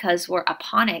cycle because we're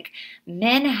aponic.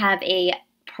 Men have a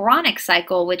pranic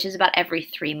cycle, which is about every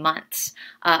 3 months.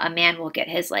 A man will get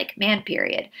his man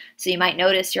period. So you might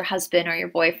notice your husband or your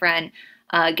boyfriend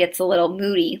gets a little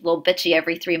moody, a little bitchy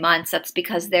every 3 months. That's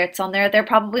because they're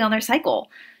probably on their cycle.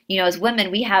 You know, as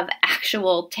women, we have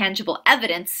actual tangible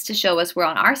evidence to show us we're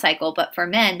on our cycle, but for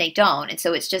men, they don't. And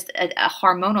so it's just a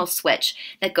hormonal switch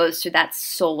that goes through that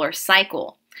solar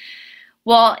cycle.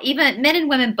 Well, even men and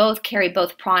women both carry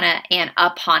both prana and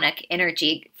aponic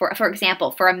energy. For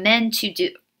example, for a man to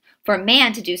do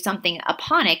something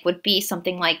aponic would be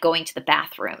something like going to the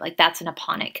bathroom. Like that's an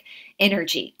aponic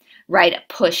energy, right?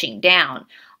 Pushing down.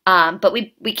 But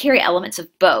we carry elements of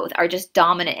both. Our just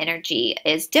dominant energy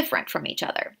is different from each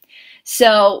other.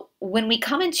 So when we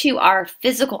come into our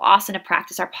physical asana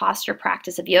practice, our posture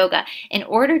practice of yoga, in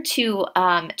order to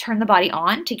turn the body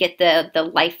on, to get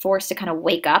the life force to kind of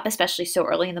wake up, especially so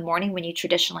early in the morning when you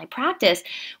traditionally practice,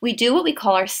 we do what we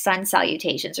call our sun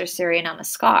salutations or Surya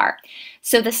Namaskar.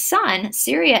 So the sun,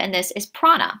 Surya in this, is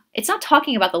prana. It's not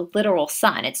talking about the literal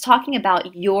sun. It's talking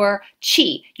about your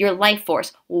chi, your life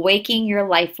force, waking your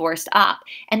life force up.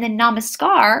 And then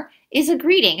Namaskar is a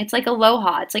greeting. It's like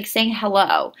aloha. It's like saying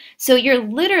hello. So you're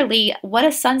literally, what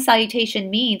a sun salutation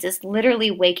means is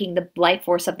literally waking the life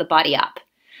force of the body up.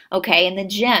 Okay, in the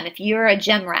gym, if you're a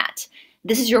gym rat,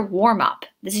 this is your warm-up.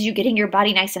 This is you getting your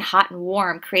body nice and hot and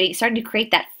warm, starting to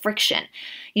create that friction.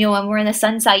 You know, when we're in the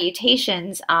sun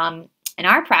salutations, in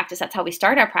our practice, that's how we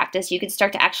start our practice, you can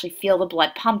start to actually feel the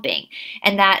blood pumping.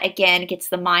 And that, again, gets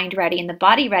the mind ready and the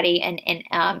body ready and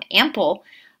ample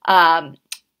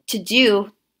to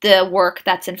do the work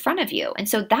that's in front of you. And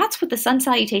so that's what the sun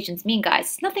salutations mean, guys.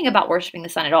 It's nothing about worshiping the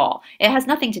sun at all. It has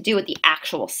nothing to do with the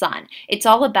actual sun. It's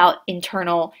all about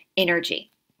internal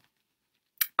energy.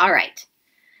 All right.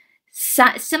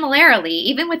 Similarly,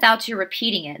 even without you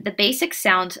repeating it, the basic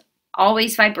sound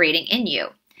always vibrating in you.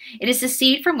 It is the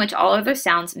seed from which all other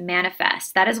sounds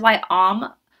manifest. That is why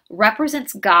Om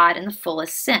represents God in the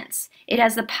fullest sense. It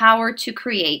has the power to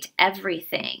create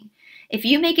everything. If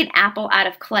you make an apple out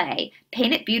of clay,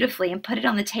 paint it beautifully, and put it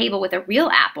on the table with a real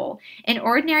apple, an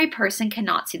ordinary person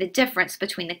cannot see the difference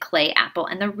between the clay apple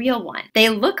and the real one. They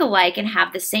look alike and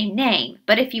have the same name,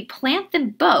 but if you plant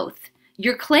them both,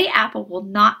 your clay apple will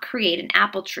not create an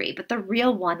apple tree, but the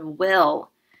real one will.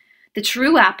 The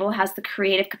true apple has the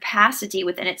creative capacity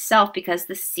within itself because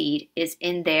the seed is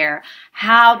in there.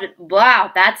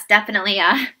 Wow, that's definitely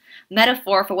a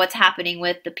metaphor for what's happening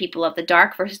with the people of the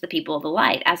dark versus the people of the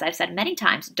light. As I've said many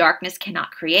times, darkness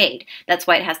cannot create. That's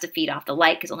why it has to feed off the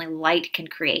light, because only light can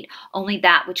create. Only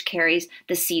that which carries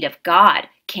the seed of God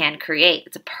can create.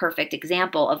 It's a perfect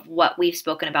example of what we've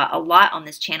spoken about a lot on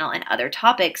this channel and other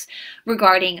topics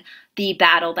regarding the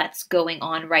battle that's going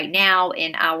on right now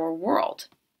in our world.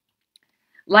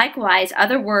 Likewise,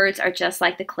 other words are just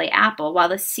like the clay apple. While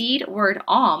the seed word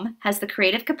Om has the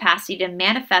creative capacity to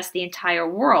manifest the entire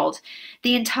world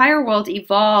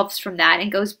evolves from that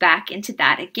and goes back into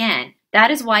that again.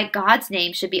 That is why God's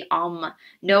name should be Om.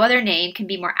 No other name can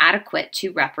be more adequate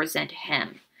to represent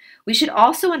him. We should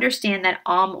also understand that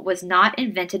Om was not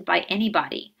invented by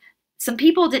anybody. Some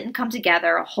people didn't come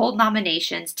together, hold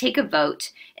nominations, take a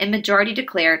vote, and majority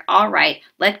declared, all right,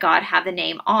 let God have the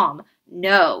name Om.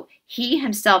 No, he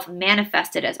himself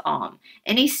manifested as Om.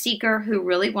 Any seeker who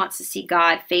really wants to see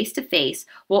God face to face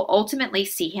will ultimately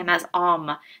see him as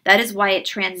Om. That is why it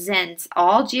transcends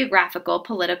all geographical,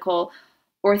 political,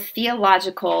 or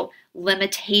theological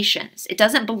limitations. It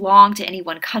doesn't belong to any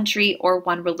one country or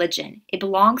one religion. It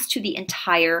belongs to the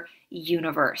entire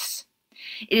universe.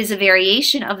 It is a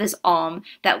variation of this Om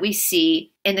that we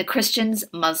see in the Christians,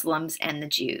 Muslims, and the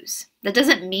Jews. That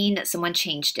doesn't mean that someone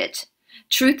changed it.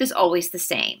 Truth is always the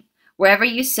same. Wherever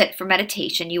you sit for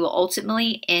meditation, you will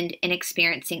ultimately end in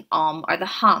experiencing Om or the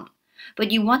hum.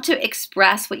 But you want to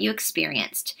express what you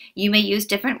experienced. You may use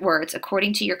different words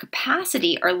according to your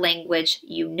capacity or language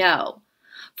you know.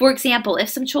 For example, if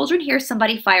some children hear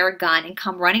somebody fire a gun and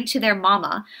come running to their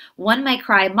mama, one might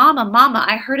cry, Mama, Mama,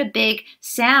 I heard a big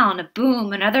sound, a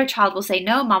boom. Another child will say,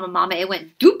 No, Mama, Mama, it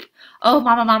went doop. Oh,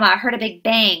 Mama, Mama, I heard a big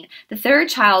bang. The third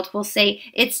child will say,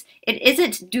 it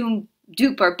isn't doom,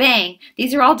 doop, or bang.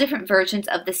 These are all different versions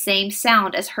of the same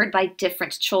sound as heard by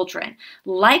different children.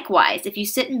 Likewise, if you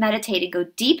sit and meditate and go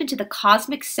deep into the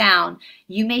cosmic sound,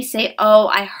 you may say, oh,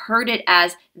 I heard it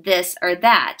as this or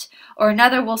that. Or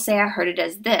another will say, I heard it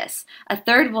as this. A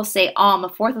third will say, Om. A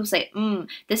fourth will say,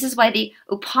 This is why the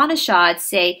Upanishads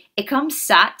say, Ekam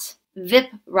Sat,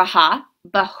 Vipraha,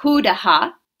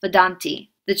 Bahudaha, Vedanti.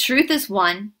 The truth is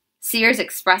one. Seers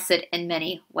express it in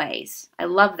many ways. I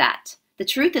love that. The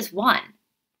truth is one.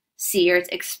 Seers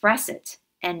express it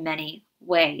in many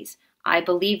ways. I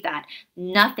believe that.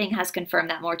 Nothing has confirmed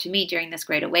that more to me during this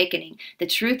Great Awakening. The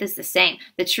truth is the same.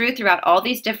 The truth throughout all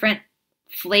these different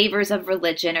flavors of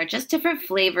religion are just different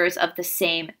flavors of the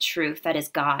same truth that is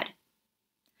God.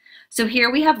 So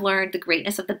here we have learned the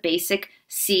greatness of the basic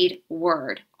seed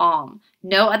word, Om.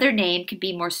 No other name can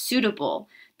be more suitable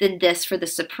than this for the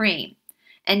Supreme.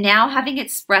 And now, having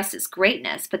expressed its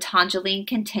greatness, Patanjali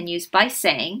continues by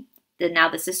saying, now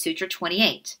this is Sutra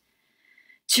 28,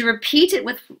 to repeat it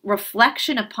with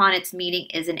reflection upon its meaning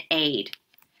is an aid.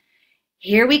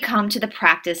 Here we come to the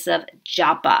practice of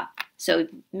japa. So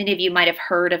many of you might have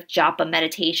heard of japa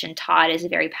meditation. Todd is a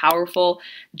very powerful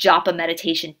japa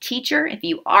meditation teacher. If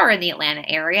you are in the Atlanta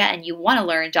area and you want to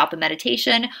learn japa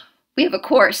meditation, we have a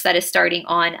course that is starting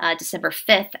on December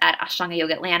 5th at Ashtanga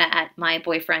Yoga Atlanta at my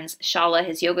boyfriend's Shala,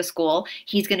 his yoga school.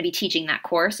 He's going to be teaching that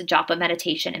course, a japa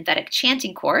meditation and Vedic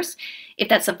chanting course. If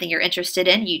that's something you're interested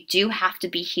in, you do have to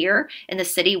be here in the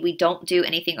city. We don't do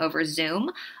anything over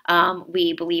Zoom.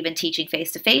 We believe in teaching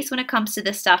face-to-face when it comes to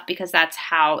this stuff because that's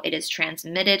how it is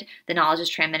transmitted. The knowledge is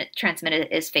transmitted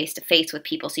is face-to-face with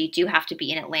people. So you do have to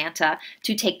be in Atlanta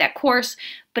to take that course.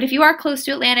 But if you are close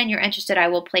to Atlanta and you're interested, I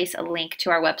will place a link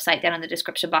to our website down in the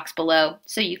description box below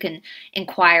so you can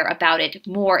inquire about it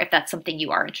more if that's something you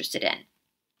are interested in.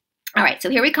 All right, so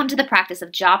here we come to the practice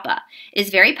of japa. It is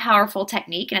a very powerful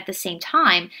technique and at the same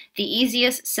time, the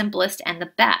easiest, simplest, and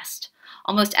the best.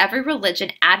 Almost every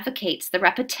religion advocates the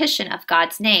repetition of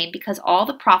God's name because all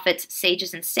the prophets,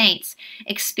 sages, and saints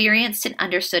experienced and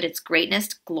understood its greatness,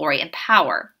 glory, and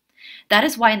power. That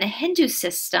is why in the Hindu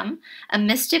system, a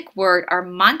mystic word or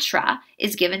mantra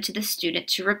is given to the student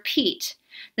to repeat.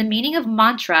 The meaning of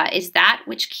mantra is that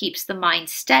which keeps the mind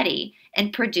steady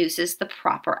and produces the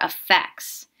proper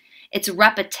effects. Its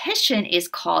repetition is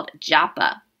called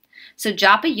japa. So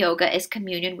japa yoga is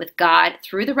communion with God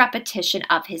through the repetition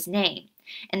of his name.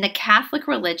 In the Catholic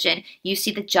religion, you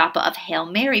see the japa of Hail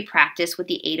Mary practice with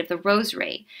the aid of the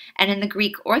rosary. And in the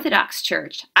Greek Orthodox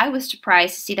Church, I was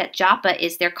surprised to see that japa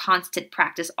is their constant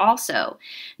practice also.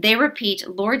 They repeat,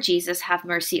 Lord Jesus, have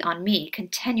mercy on me,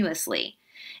 continuously.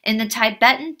 In the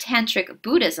Tibetan Tantric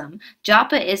Buddhism,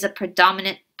 japa is a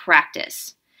predominant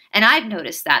practice. And I've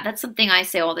noticed that. That's something I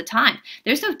say all the time.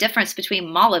 There's no difference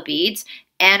between mala beads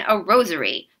and a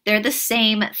rosary. They're the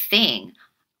same thing.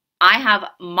 I have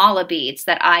mala beads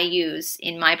that I use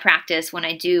in my practice when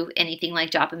I do anything like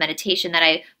japa meditation, that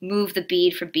I move the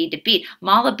bead from bead to bead.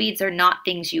 Mala beads are not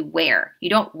things you wear.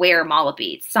 You don't wear mala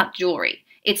beads. It's not jewelry.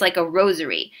 It's like a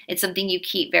rosary. It's something you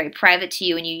keep very private to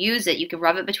you, and you use it. You can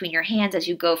rub it between your hands as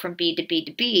you go from bead to bead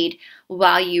to bead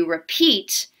while you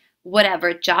repeat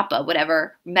whatever japa,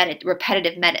 whatever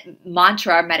repetitive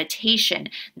mantra or meditation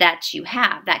that you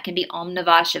have. That can be Om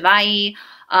Namah Shivaya,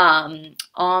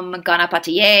 Om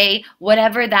Ganapatiye,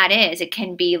 whatever that is. It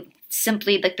can be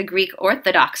simply like the Greek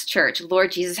Orthodox Church,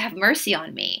 Lord Jesus, have mercy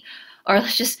on me. Or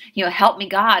let's just, help me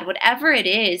God. Whatever it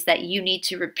is that you need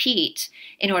to repeat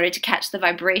in order to catch the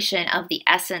vibration of the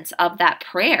essence of that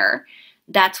prayer,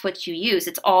 that's what you use.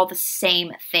 It's all the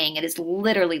same thing. It is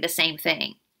literally the same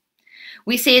thing.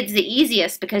 We say it's the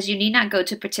easiest because you need not go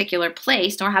to a particular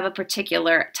place nor have a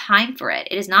particular time for it.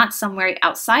 It is not somewhere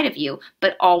outside of you,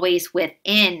 but always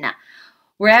within.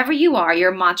 Wherever you are,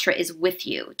 your mantra is with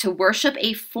you. To worship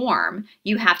a form,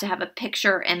 you have to have a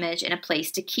picture or image and a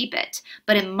place to keep it.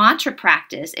 But in mantra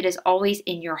practice, it is always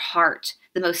in your heart,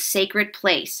 the most sacred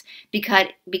place,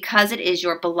 because it is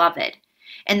your beloved.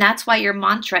 And that's why your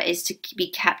mantra is to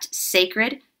be kept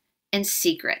sacred and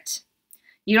secret.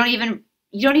 You don't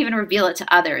even reveal it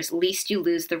to others, lest you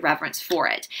lose the reverence for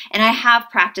it. And I have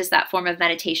practiced that form of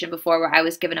meditation before, where I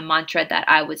was given a mantra that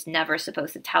I was never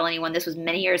supposed to tell anyone. This was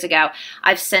many years ago.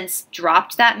 I've since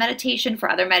dropped that meditation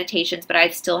for other meditations, but I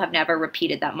still have never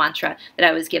repeated that mantra that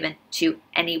I was given to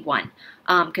anyone.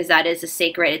 Because that is a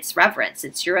sacred, it's reverence,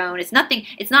 it's your own, it's nothing,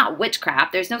 it's not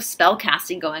witchcraft, there's no spell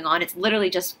casting going on, it's literally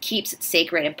just keeps it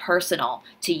sacred and personal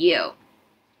to you.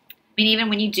 I mean, even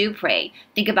when you do pray,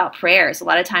 think about prayers. A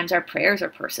lot of times our prayers are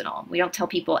personal. We don't tell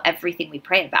people everything we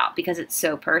pray about because it's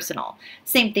so personal.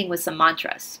 Same thing with some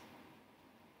mantras.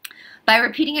 By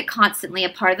repeating it constantly, a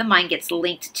part of the mind gets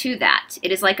linked to that.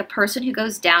 It is like a person who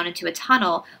goes down into a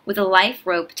tunnel with a life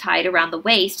rope tied around the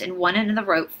waist and one end of the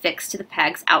rope fixed to the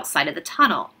pegs outside of the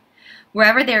tunnel.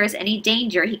 Wherever there is any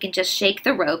danger, he can just shake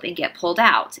the rope and get pulled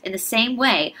out. In the same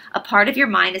way, a part of your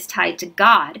mind is tied to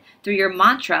God through your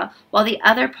mantra, while the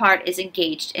other part is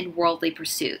engaged in worldly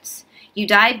pursuits. You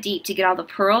dive deep to get all the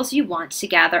pearls you want to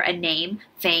gather a name,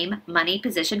 fame, money,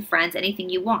 position, friends, anything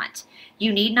you want.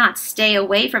 You need not stay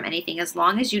away from anything as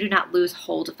long as you do not lose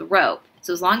hold of the rope.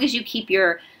 So as long as you keep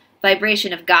your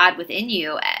vibration of God within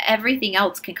you, everything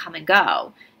else can come and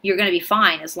go. You're going to be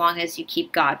fine as long as you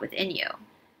keep God within you.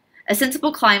 A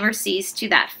sensible climber sees to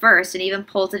that first and even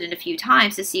pulls it in a few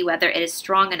times to see whether it is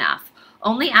strong enough.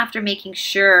 Only after making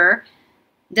sure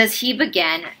does he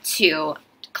begin to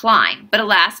climb. But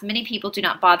alas, many people do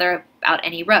not bother about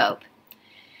any rope.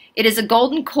 It is a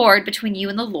golden cord between you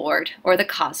and the Lord, or the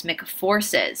cosmic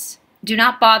forces. Do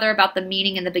not bother about the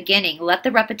meaning in the beginning. Let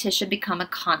the repetition become a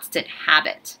constant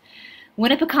habit.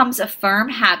 When it becomes a firm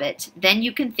habit, then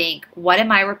you can think, what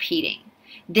am I repeating?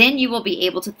 Then you will be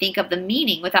able to think of the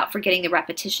meaning without forgetting the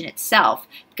repetition itself,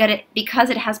 because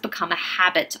it has become a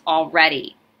habit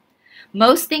already.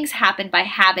 Most things happen by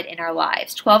habit in our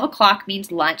lives. 12 o'clock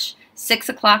means lunch, 6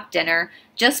 o'clock dinner.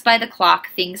 Just by the clock,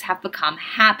 things have become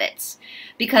habits.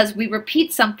 Because we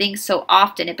repeat something so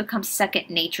often, it becomes second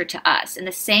nature to us. In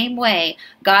the same way,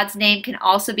 God's name can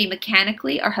also be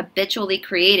mechanically or habitually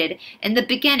created in the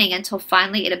beginning until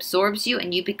finally it absorbs you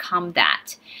and you become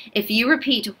that. If you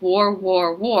repeat war,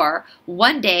 war, war,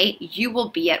 one day you will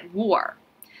be at war.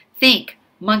 Think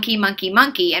monkey, monkey,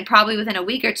 monkey, and probably within a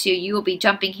week or two you will be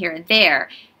jumping here and there.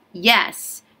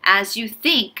 Yes, as you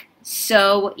think,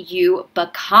 so you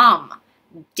become.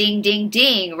 Ding, ding,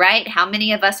 ding, right? How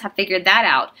many of us have figured that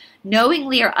out?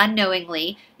 Knowingly or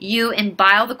unknowingly, you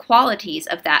imbibe the qualities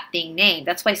of that thing named.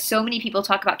 That's why so many people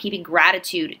talk about keeping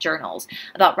gratitude journals,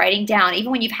 about writing down,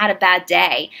 even when you've had a bad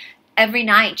day, every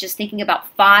night just thinking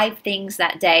about 5 things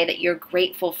that day that you're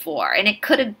grateful for. And it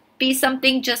could be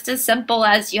something just as simple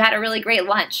as you had a really great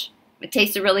lunch. It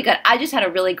tasted really good. I just had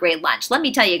a really great lunch. Let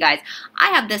me tell you guys, I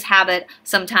have this habit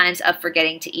sometimes of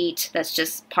forgetting to eat. That's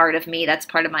just part of me. That's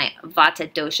part of my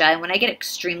vata dosha. And when I get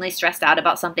extremely stressed out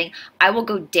about something, I will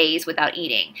go days without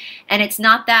eating. And it's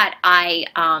not that I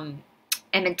am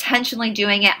intentionally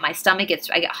doing it. My stomach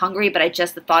I get hungry, but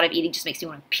the thought of eating just makes me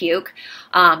want to puke.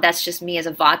 That's just me as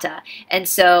a vata. And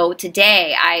so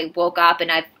today I woke up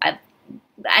and I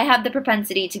have the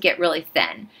propensity to get really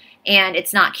thin. And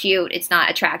it's not cute, it's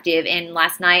not attractive. And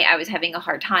last night I was having a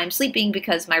hard time sleeping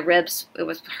because my ribs, it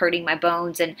was hurting my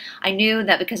bones. And I knew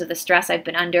that because of the stress I've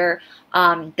been under,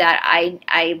 that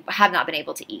I have not been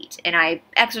able to eat. And I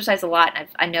exercise a lot, and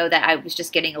I know that I was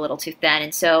just getting a little too thin.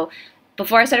 And so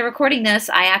before I started recording this,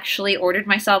 I actually ordered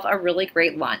myself a really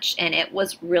great lunch, and it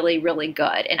was really, really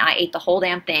good. And I ate the whole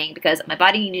damn thing because my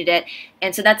body needed it.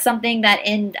 And so that's something that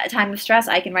in a time of stress,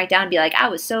 I can write down and be like, I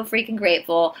was so freaking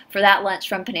grateful for that lunch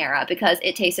from Panera because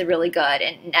it tasted really good.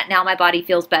 And now my body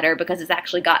feels better because it's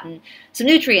actually gotten some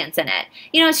nutrients in it.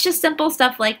 You know, it's just simple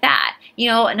stuff like that. You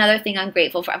know, another thing I'm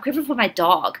grateful for my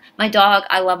dog. My dog,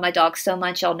 I love my dog so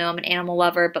much. Y'all know I'm an animal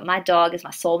lover, but my dog is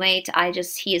my soulmate.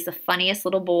 He is the funniest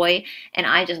little boy. And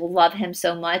I just love him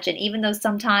so much. And even though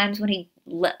sometimes when he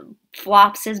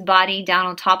flops his body down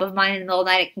on top of mine in the middle of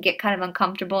the night, it can get kind of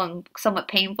uncomfortable and somewhat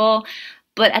painful.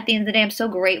 But at the end of the day, I'm so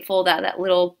grateful that that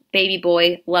little baby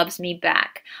boy loves me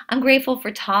back. I'm grateful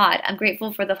for Todd. I'm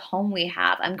grateful for the home we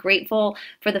have. I'm grateful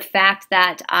for the fact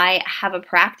that I have a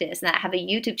practice and that I have a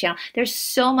YouTube channel. There's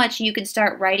so much you can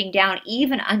start writing down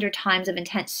even under times of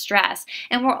intense stress.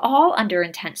 And we're all under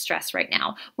intense stress right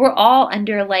now. We're all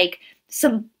under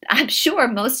I'm sure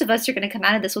most of us are going to come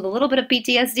out of this with a little bit of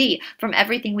PTSD from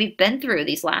everything we've been through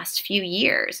these last few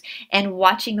years and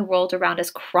watching the world around us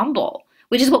crumble,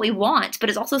 which is what we want, but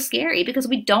it's also scary because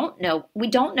we don't know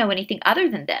anything other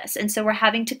than this. And so we're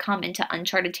having to come into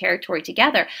uncharted territory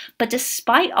together. But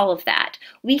despite all of that,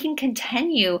 we can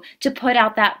continue to put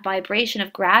out that vibration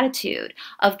of gratitude,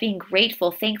 of being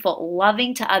grateful, thankful,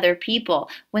 loving to other people.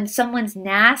 When someone's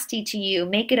nasty to you,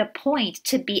 make it a point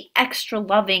to be extra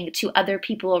loving to other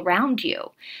people around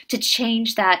you, to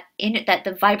change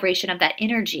the vibration of that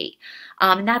energy.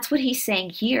 And that's what he's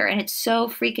saying here. And it's so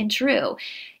freaking true.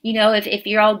 You know, if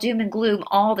you're all doom and gloom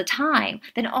all the time,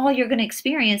 then all you're going to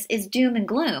experience is doom and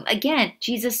gloom. Again,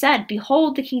 Jesus said,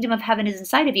 behold, the kingdom of heaven is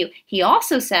inside of you. He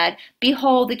also said,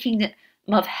 behold, the kingdom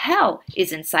of hell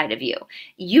is inside of you.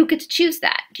 You get to choose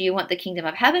that. Do you want the kingdom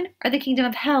of heaven or the kingdom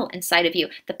of hell inside of you?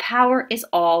 The power is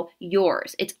all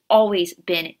yours. It's always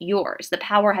been yours. The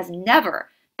power has never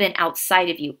been outside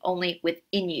of you, only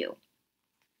within you.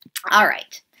 All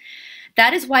right.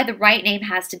 That is why the right name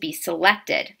has to be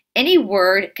selected. Any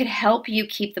word could help you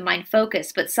keep the mind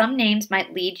focused, but some names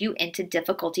might lead you into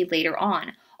difficulty later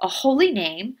on. A holy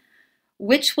name,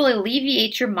 which will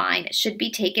alleviate your mind, should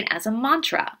be taken as a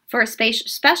mantra. For a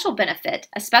special benefit,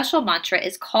 a special mantra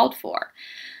is called for.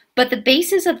 But the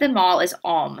basis of them all is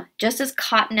Om, just as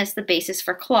cotton is the basis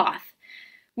for cloth,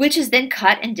 which is then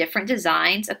cut in different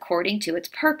designs according to its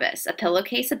purpose: a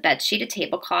pillowcase, a bedsheet, a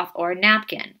tablecloth, or a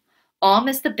napkin. Om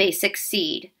is the basic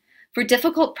seed. For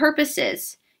difficult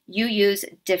purposes, you use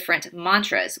different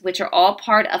mantras, which are all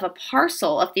part of a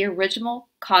parcel of the original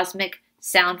cosmic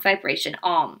sound vibration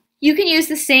Om. You can use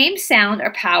the same sound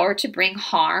or power to bring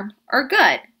harm or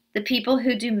good. The people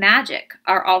who do magic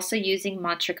are also using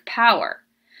mantric power.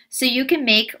 So you can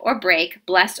make or break,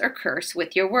 bless or curse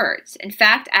with your words. In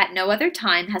fact, at no other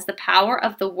time has the power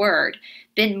of the word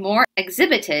been more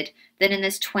exhibited than in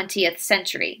this 20th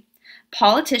century.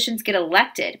 Politicians get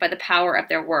elected by the power of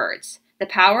their words. The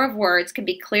power of words can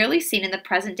be clearly seen in the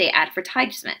present-day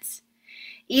advertisements.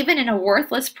 Even in a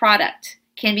worthless product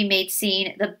can be made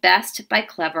seen the best by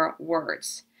clever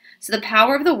words. So the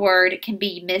power of the word can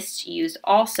be misused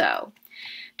also.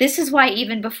 This is why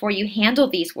even before you handle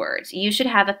these words, you should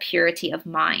have a purity of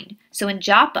mind. So in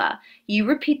japa, you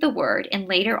repeat the word and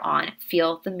later on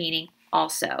feel the meaning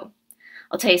also.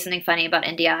 I'll tell you something funny about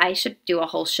India. I should do a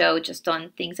whole show just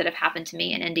on things that have happened to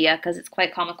me in India because it's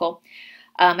quite comical.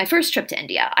 My first trip to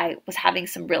India, I was having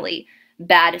some really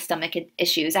bad stomach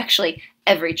issues. Actually,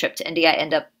 every trip to India, I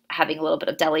end up having a little bit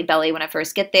of deli belly when I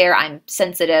first get there. I'm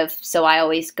sensitive, so I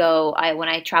always go, when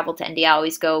I travel to India, I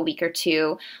always go a week or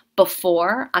two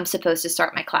before I'm supposed to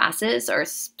start my classes or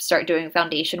start doing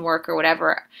foundation work or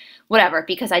whatever,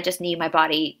 because I just need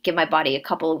give my body a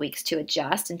couple of weeks to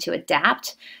adjust and to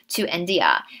adapt to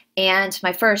India. And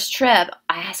my first trip,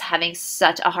 I was having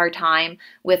such a hard time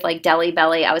with deli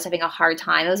belly. I was having a hard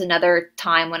time. It was another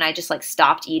time when I just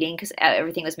stopped eating because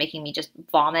everything was making me just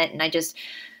vomit, and I just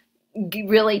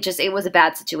really it was a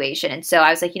bad situation. And so I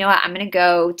was like, you know what, I'm going to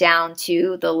go down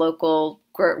to the local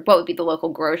what would be the local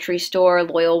grocery store.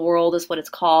 Loyal World is what it's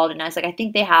called. And I was like, I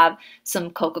think they have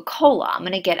some Coca-Cola. I'm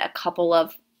going to get a couple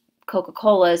of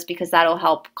Coca-Colas because that'll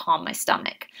help calm my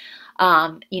stomach.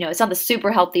 It's not the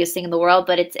super healthiest thing in the world,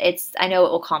 but I know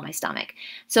it will calm my stomach.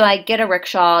 So I get a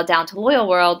rickshaw down to Loyal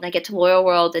World, and I get to Loyal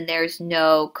World, and there's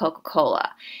no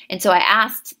Coca-Cola. And so I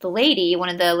asked the lady, one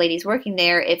of the ladies working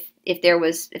there, if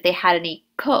they had any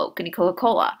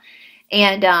Coca-Cola.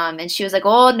 And she was like,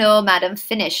 "Oh no, madam,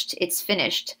 finished. It's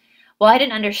finished." Well, I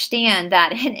didn't understand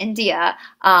that in India,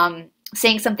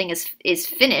 saying something is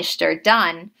finished or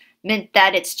done meant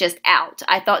that it's just out.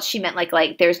 I thought she meant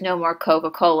like there's no more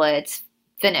Coca-Cola, it's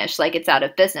finished, like it's out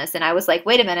of business. And I was like,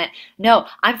 wait a minute, no,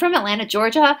 I'm from Atlanta,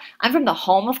 Georgia. I'm from the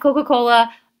home of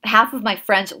Coca-Cola. Half of my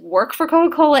friends work for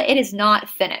Coca-Cola. It is not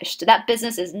finished. That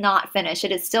business is not finished.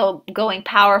 It is still going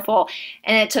powerful.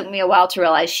 And it took me a while to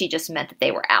realize she just meant that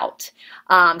they were out.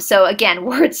 So again,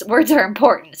 words are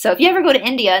important. So if you ever go to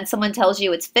India and someone tells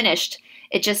you it's finished,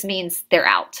 it just means they're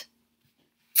out.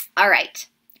 All right.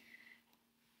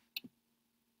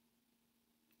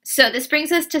 So this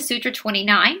brings us to Sutra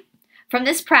 29. From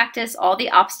this practice, all the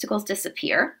obstacles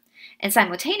disappear, and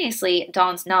simultaneously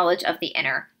dawns knowledge of the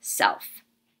inner self.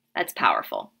 That's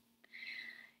powerful.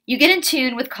 You get in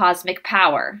tune with cosmic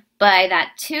power. By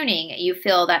that tuning, you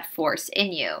feel that force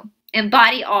in you.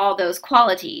 Embody all those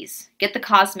qualities. Get the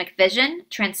cosmic vision,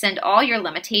 transcend all your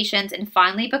limitations, and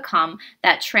finally become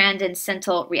that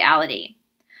transcendental reality.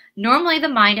 Normally, the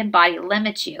mind and body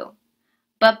limit you.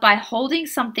 But by holding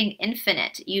something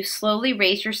infinite, you slowly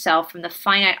raise yourself from the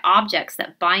finite objects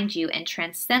that bind you and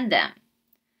transcend them.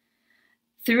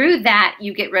 Through that,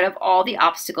 you get rid of all the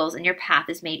obstacles and your path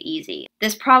is made easy.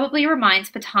 This probably reminds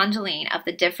Patanjali of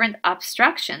the different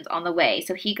obstructions on the way,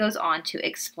 so he goes on to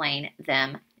explain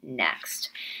them next.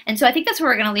 And so I think that's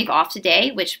where we're going to leave off today,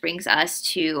 which brings us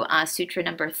to Sutra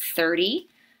number 30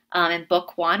 in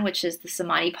Book 1, which is the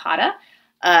Samadhipada.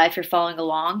 If you're following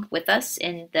along with us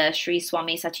in the Sri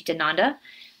Swami Satchitananda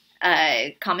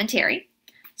commentary.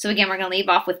 So again, we're going to leave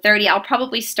off with 30. I'll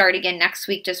probably start again next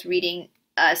week just reading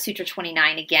Sutra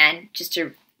 29 again, just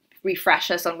to refresh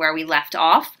us on where we left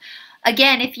off.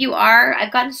 Again, if you are,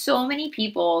 I've gotten so many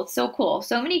people, so cool,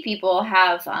 so many people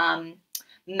have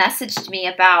messaged me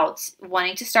about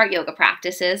wanting to start yoga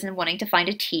practices and wanting to find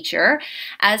a teacher.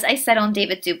 As I said on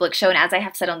David Dublick's show, and as I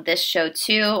have said on this show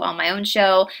too, on my own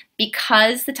show,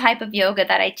 because the type of yoga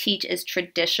that I teach is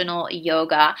traditional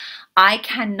yoga, I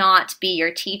cannot be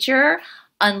your teacher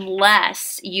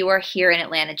unless you are here in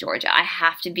Atlanta, Georgia. I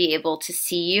have to be able to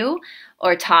see you,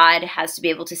 or Todd has to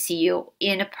be able to see you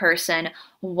in person,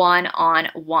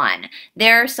 one-on-one.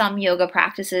 There are some yoga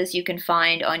practices you can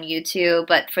find on YouTube,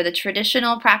 but for the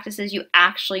traditional practices, you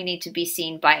actually need to be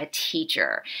seen by a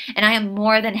teacher. And I am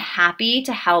more than happy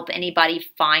to help anybody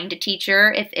find a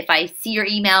teacher. If I see your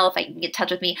email, if I can get in touch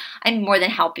with me, I'm more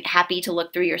than happy to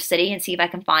look through your city and see if I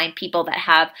can find people that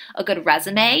have a good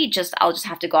resume. I'll just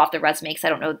have to go off the resume because I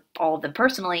don't know all of them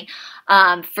personally,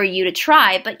 for you to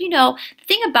try. But the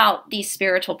thing about these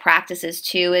spiritual practices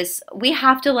too is we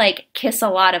have to like kiss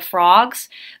a lot of frogs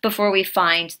before we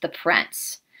find the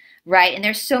prince, right? And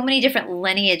there's so many different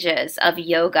lineages of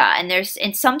yoga,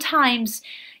 and sometimes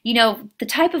the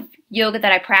type of yoga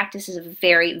that I practice is a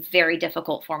very, very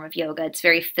difficult form of yoga. It's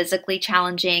very physically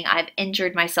challenging. I've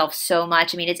injured myself so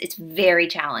much. I mean, it's very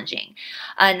challenging.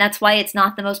 And that's why it's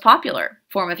not the most popular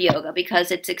form of yoga, because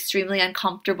it's extremely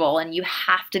uncomfortable and you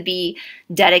have to be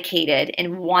dedicated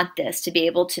and want this to be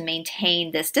able to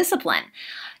maintain this discipline.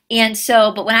 And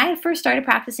so, but when I first started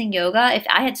practicing yoga, if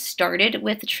I had started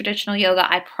with the traditional yoga,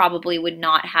 I probably would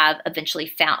not have eventually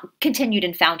continued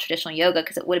and found traditional yoga,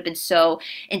 because it would have been so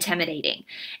intimidating.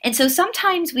 And so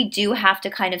sometimes we do have to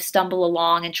kind of stumble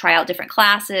along and try out different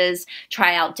classes,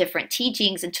 try out different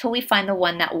teachings until we find the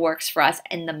one that works for us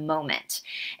in the moment.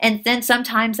 And then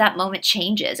sometimes that moment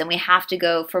changes and we have to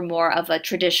go for more of a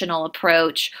traditional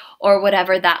approach or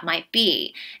whatever that might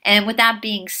be. And with that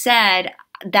being said,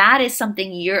 that is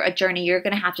a journey you're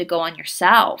going to have to go on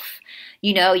yourself.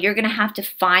 You're going to have to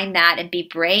find that and be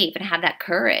brave and have that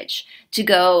courage to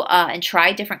go and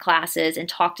try different classes and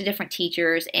talk to different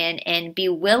teachers and be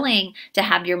willing to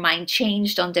have your mind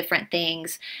changed on different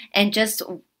things and just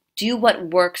do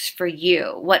what works for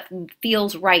you, what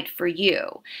feels right for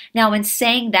you. Now, in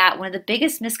saying that, one of the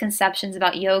biggest misconceptions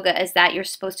about yoga is that you're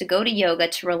supposed to go to yoga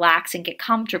to relax and get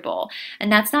comfortable. And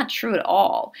that's not true at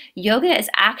all. Yoga is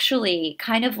actually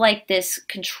kind of like this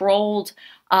controlled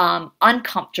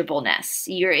uncomfortableness.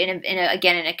 You're in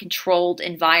a controlled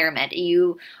environment.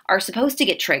 You are supposed to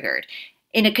get triggered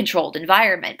in a controlled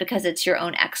environment because it's your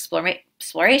own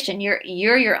exploration. You're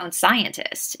your own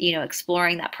scientist, you know,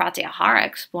 exploring that pratyahara,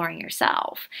 exploring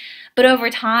yourself. But over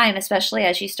time, especially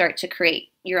as you start to create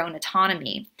your own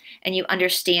autonomy and you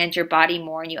understand your body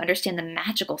more and you understand the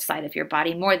magical side of your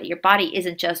body more, that your body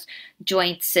isn't just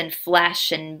joints and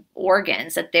flesh and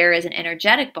organs, that there is an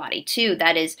energetic body too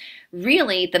that is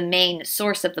really the main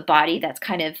source of the body that's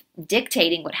kind of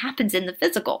dictating what happens in the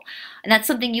physical. And that's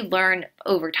something you learn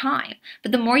over time.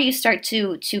 But the more you start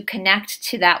to connect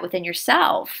to that within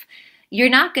yourself, you're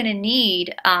not going to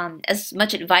need as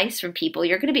much advice from people.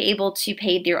 You're going to be able to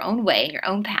pave your own way, your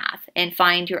own path, and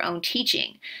find your own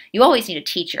teaching. You always need a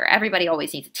teacher. Everybody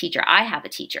always needs a teacher. I have a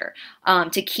teacher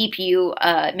to keep you,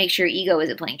 make sure your ego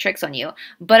isn't playing tricks on you.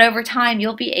 But over time,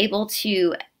 you'll be able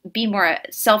to be more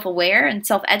self-aware and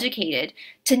self-educated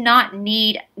to not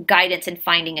need guidance in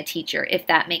finding a teacher, if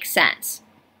that makes sense.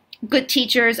 Good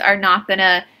teachers are not going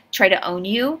to try to own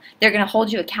you. They're going to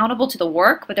hold you accountable to the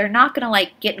work, but they're not going to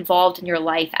like get involved in your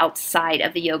life outside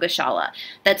of the yoga shala.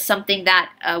 That's something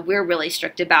that we're really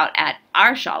strict about at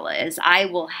our shala, is I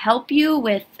will help you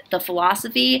with the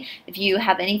philosophy. If you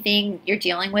have anything you're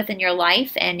dealing with in your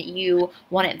life and you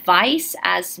want advice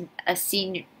as a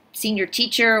senior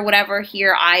teacher or whatever,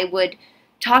 here I would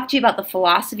talk to you about the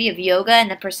philosophy of yoga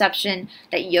and the perception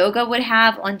that yoga would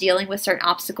have on dealing with certain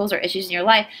obstacles or issues in your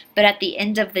life. But at the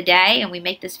end of the day, and we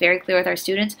make this very clear with our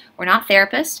students, we're not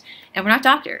therapists and we're not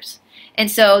doctors.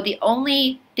 And so the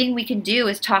only thing we can do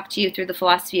is talk to you through the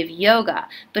philosophy of yoga.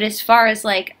 But as far as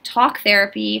like talk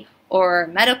therapy or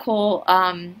medical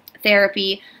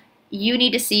therapy, you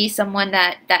need to see someone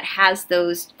that has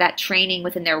that training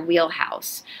within their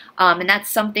wheelhouse. And that's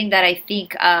something that I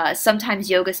think sometimes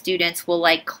yoga students will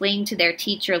like cling to their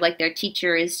teacher, like their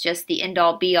teacher is just the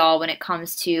end-all be-all when it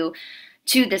comes to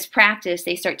this practice.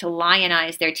 They start to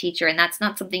lionize their teacher, and that's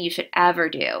not something you should ever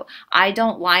do. I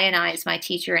don't lionize my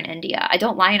teacher in India. I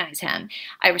don't lionize him.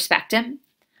 I respect him.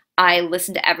 I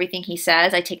listen to everything he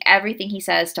says. I take everything he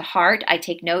says to heart. I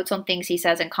take notes on things he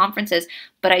says in conferences,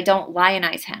 but I don't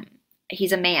lionize him.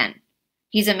 He's a man.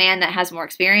 He's a man that has more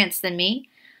experience than me.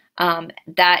 And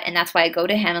that's why I go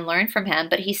to him and learn from him,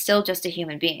 but he's still just a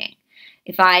human being.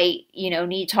 If I,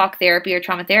 need talk therapy or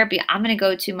trauma therapy, I'm going to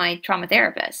go to my trauma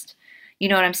therapist. You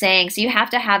know what I'm saying? So you have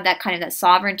to have that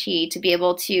sovereignty to be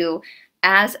able to,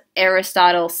 as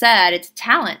Aristotle said, it's a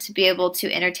talent to be able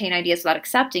to entertain ideas without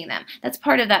accepting them. That's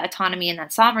part of that autonomy and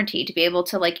that sovereignty, to be able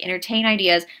to entertain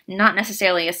ideas, not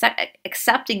necessarily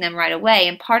accepting them right away.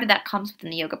 And part of that comes within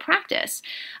the yoga practice.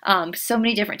 So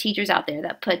many different teachers out there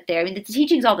that put the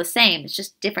teaching's all the same. It's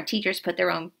just different teachers put their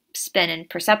own spin and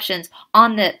perceptions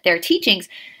on their teachings,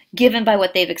 given by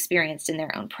what they've experienced in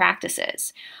their own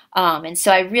practices. And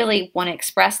so I really want to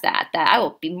express that I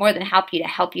will be more than happy to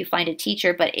help you find a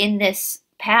teacher, but in this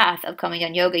path of coming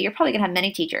on yoga, you're probably going to have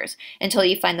many teachers until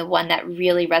you find the one that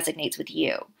really resonates with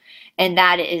you. And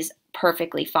that is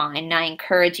perfectly fine. And I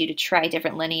encourage you to try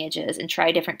different lineages and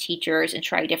try different teachers and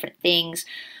try different things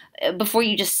before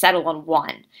you just settle on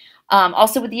one.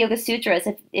 Also with the Yoga Sutras,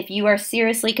 if you are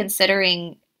seriously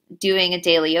considering doing a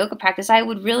daily yoga practice, I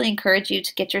would really encourage you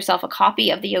to get yourself a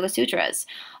copy of the Yoga Sutras.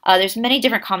 There's many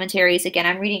different commentaries. Again,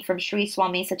 I'm reading from Sri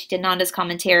Swami Satchidananda's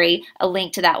commentary. A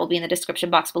link to that will be in the description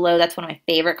box below. That's one of my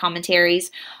favorite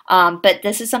commentaries. But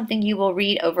this is something you will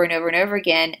read over and over and over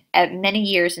again at many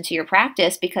years into your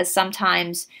practice, because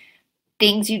sometimes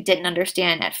things you didn't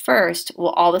understand at first will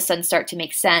all of a sudden start to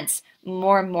make sense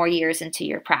more and more years into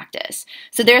your practice.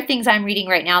 So there are things I'm reading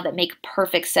right now that make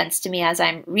perfect sense to me as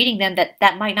I'm reading them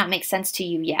that might not make sense to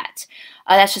you yet.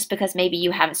 That's just because maybe you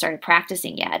haven't started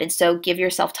practicing yet. And so give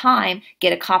yourself time,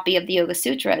 get a copy of the Yoga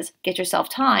Sutras, get yourself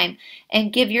time,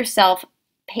 and give yourself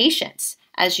patience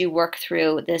as you work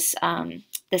through this,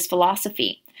 this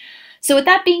philosophy. So with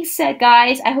that being said,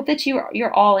 guys, I hope that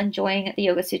you're all enjoying the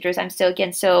Yoga Sutras. I'm so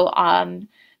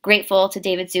grateful to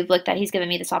David Zublik that he's given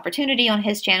me this opportunity on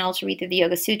his channel to read through the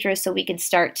Yoga Sutras so we can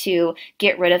start to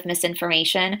get rid of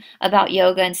misinformation about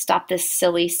yoga and stop this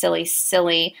silly,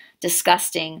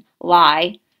 disgusting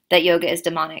lie that yoga is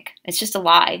demonic. It's just a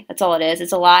lie. That's all it is.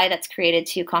 It's a lie that's created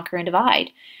to conquer and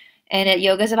divide. And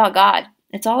yoga is about God.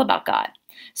 It's all about God.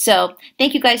 So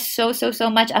thank you guys so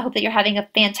much. I hope that you're having a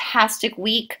fantastic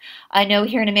week. I know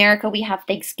here in America we have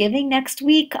Thanksgiving next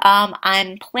week.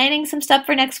 I'm planning some stuff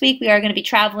for next week. We are going to be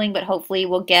traveling, but hopefully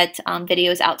we'll get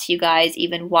videos out to you guys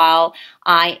even while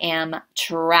I am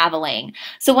traveling.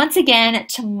 So once again,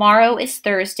 tomorrow is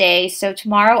Thursday. So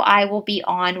tomorrow I will be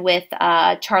on with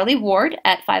Charlie Ward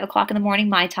at 5 o'clock in the morning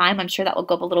my time. I'm sure that will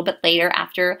go up a little bit later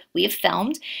after we have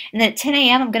filmed. And then at 10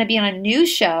 a.m. I'm going to be on a new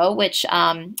show, which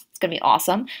going to be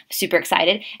awesome. Super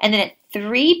excited. And then at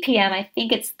 3 p.m., I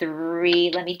think it's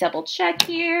 3, let me double check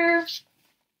here.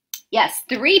 Yes,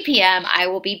 3 p.m., I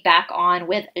will be back on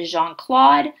with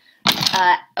Jean-Claude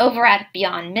over at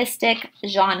Beyond Mystic.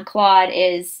 Jean-Claude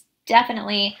is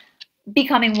definitely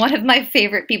becoming one of my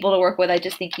favorite people to work with. I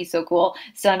just think he's so cool.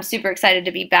 So I'm super excited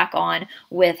to be back on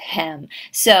with him.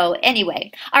 So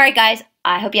anyway, all right, guys,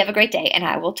 I hope you have a great day, and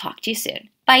I will talk to you soon.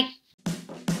 Bye.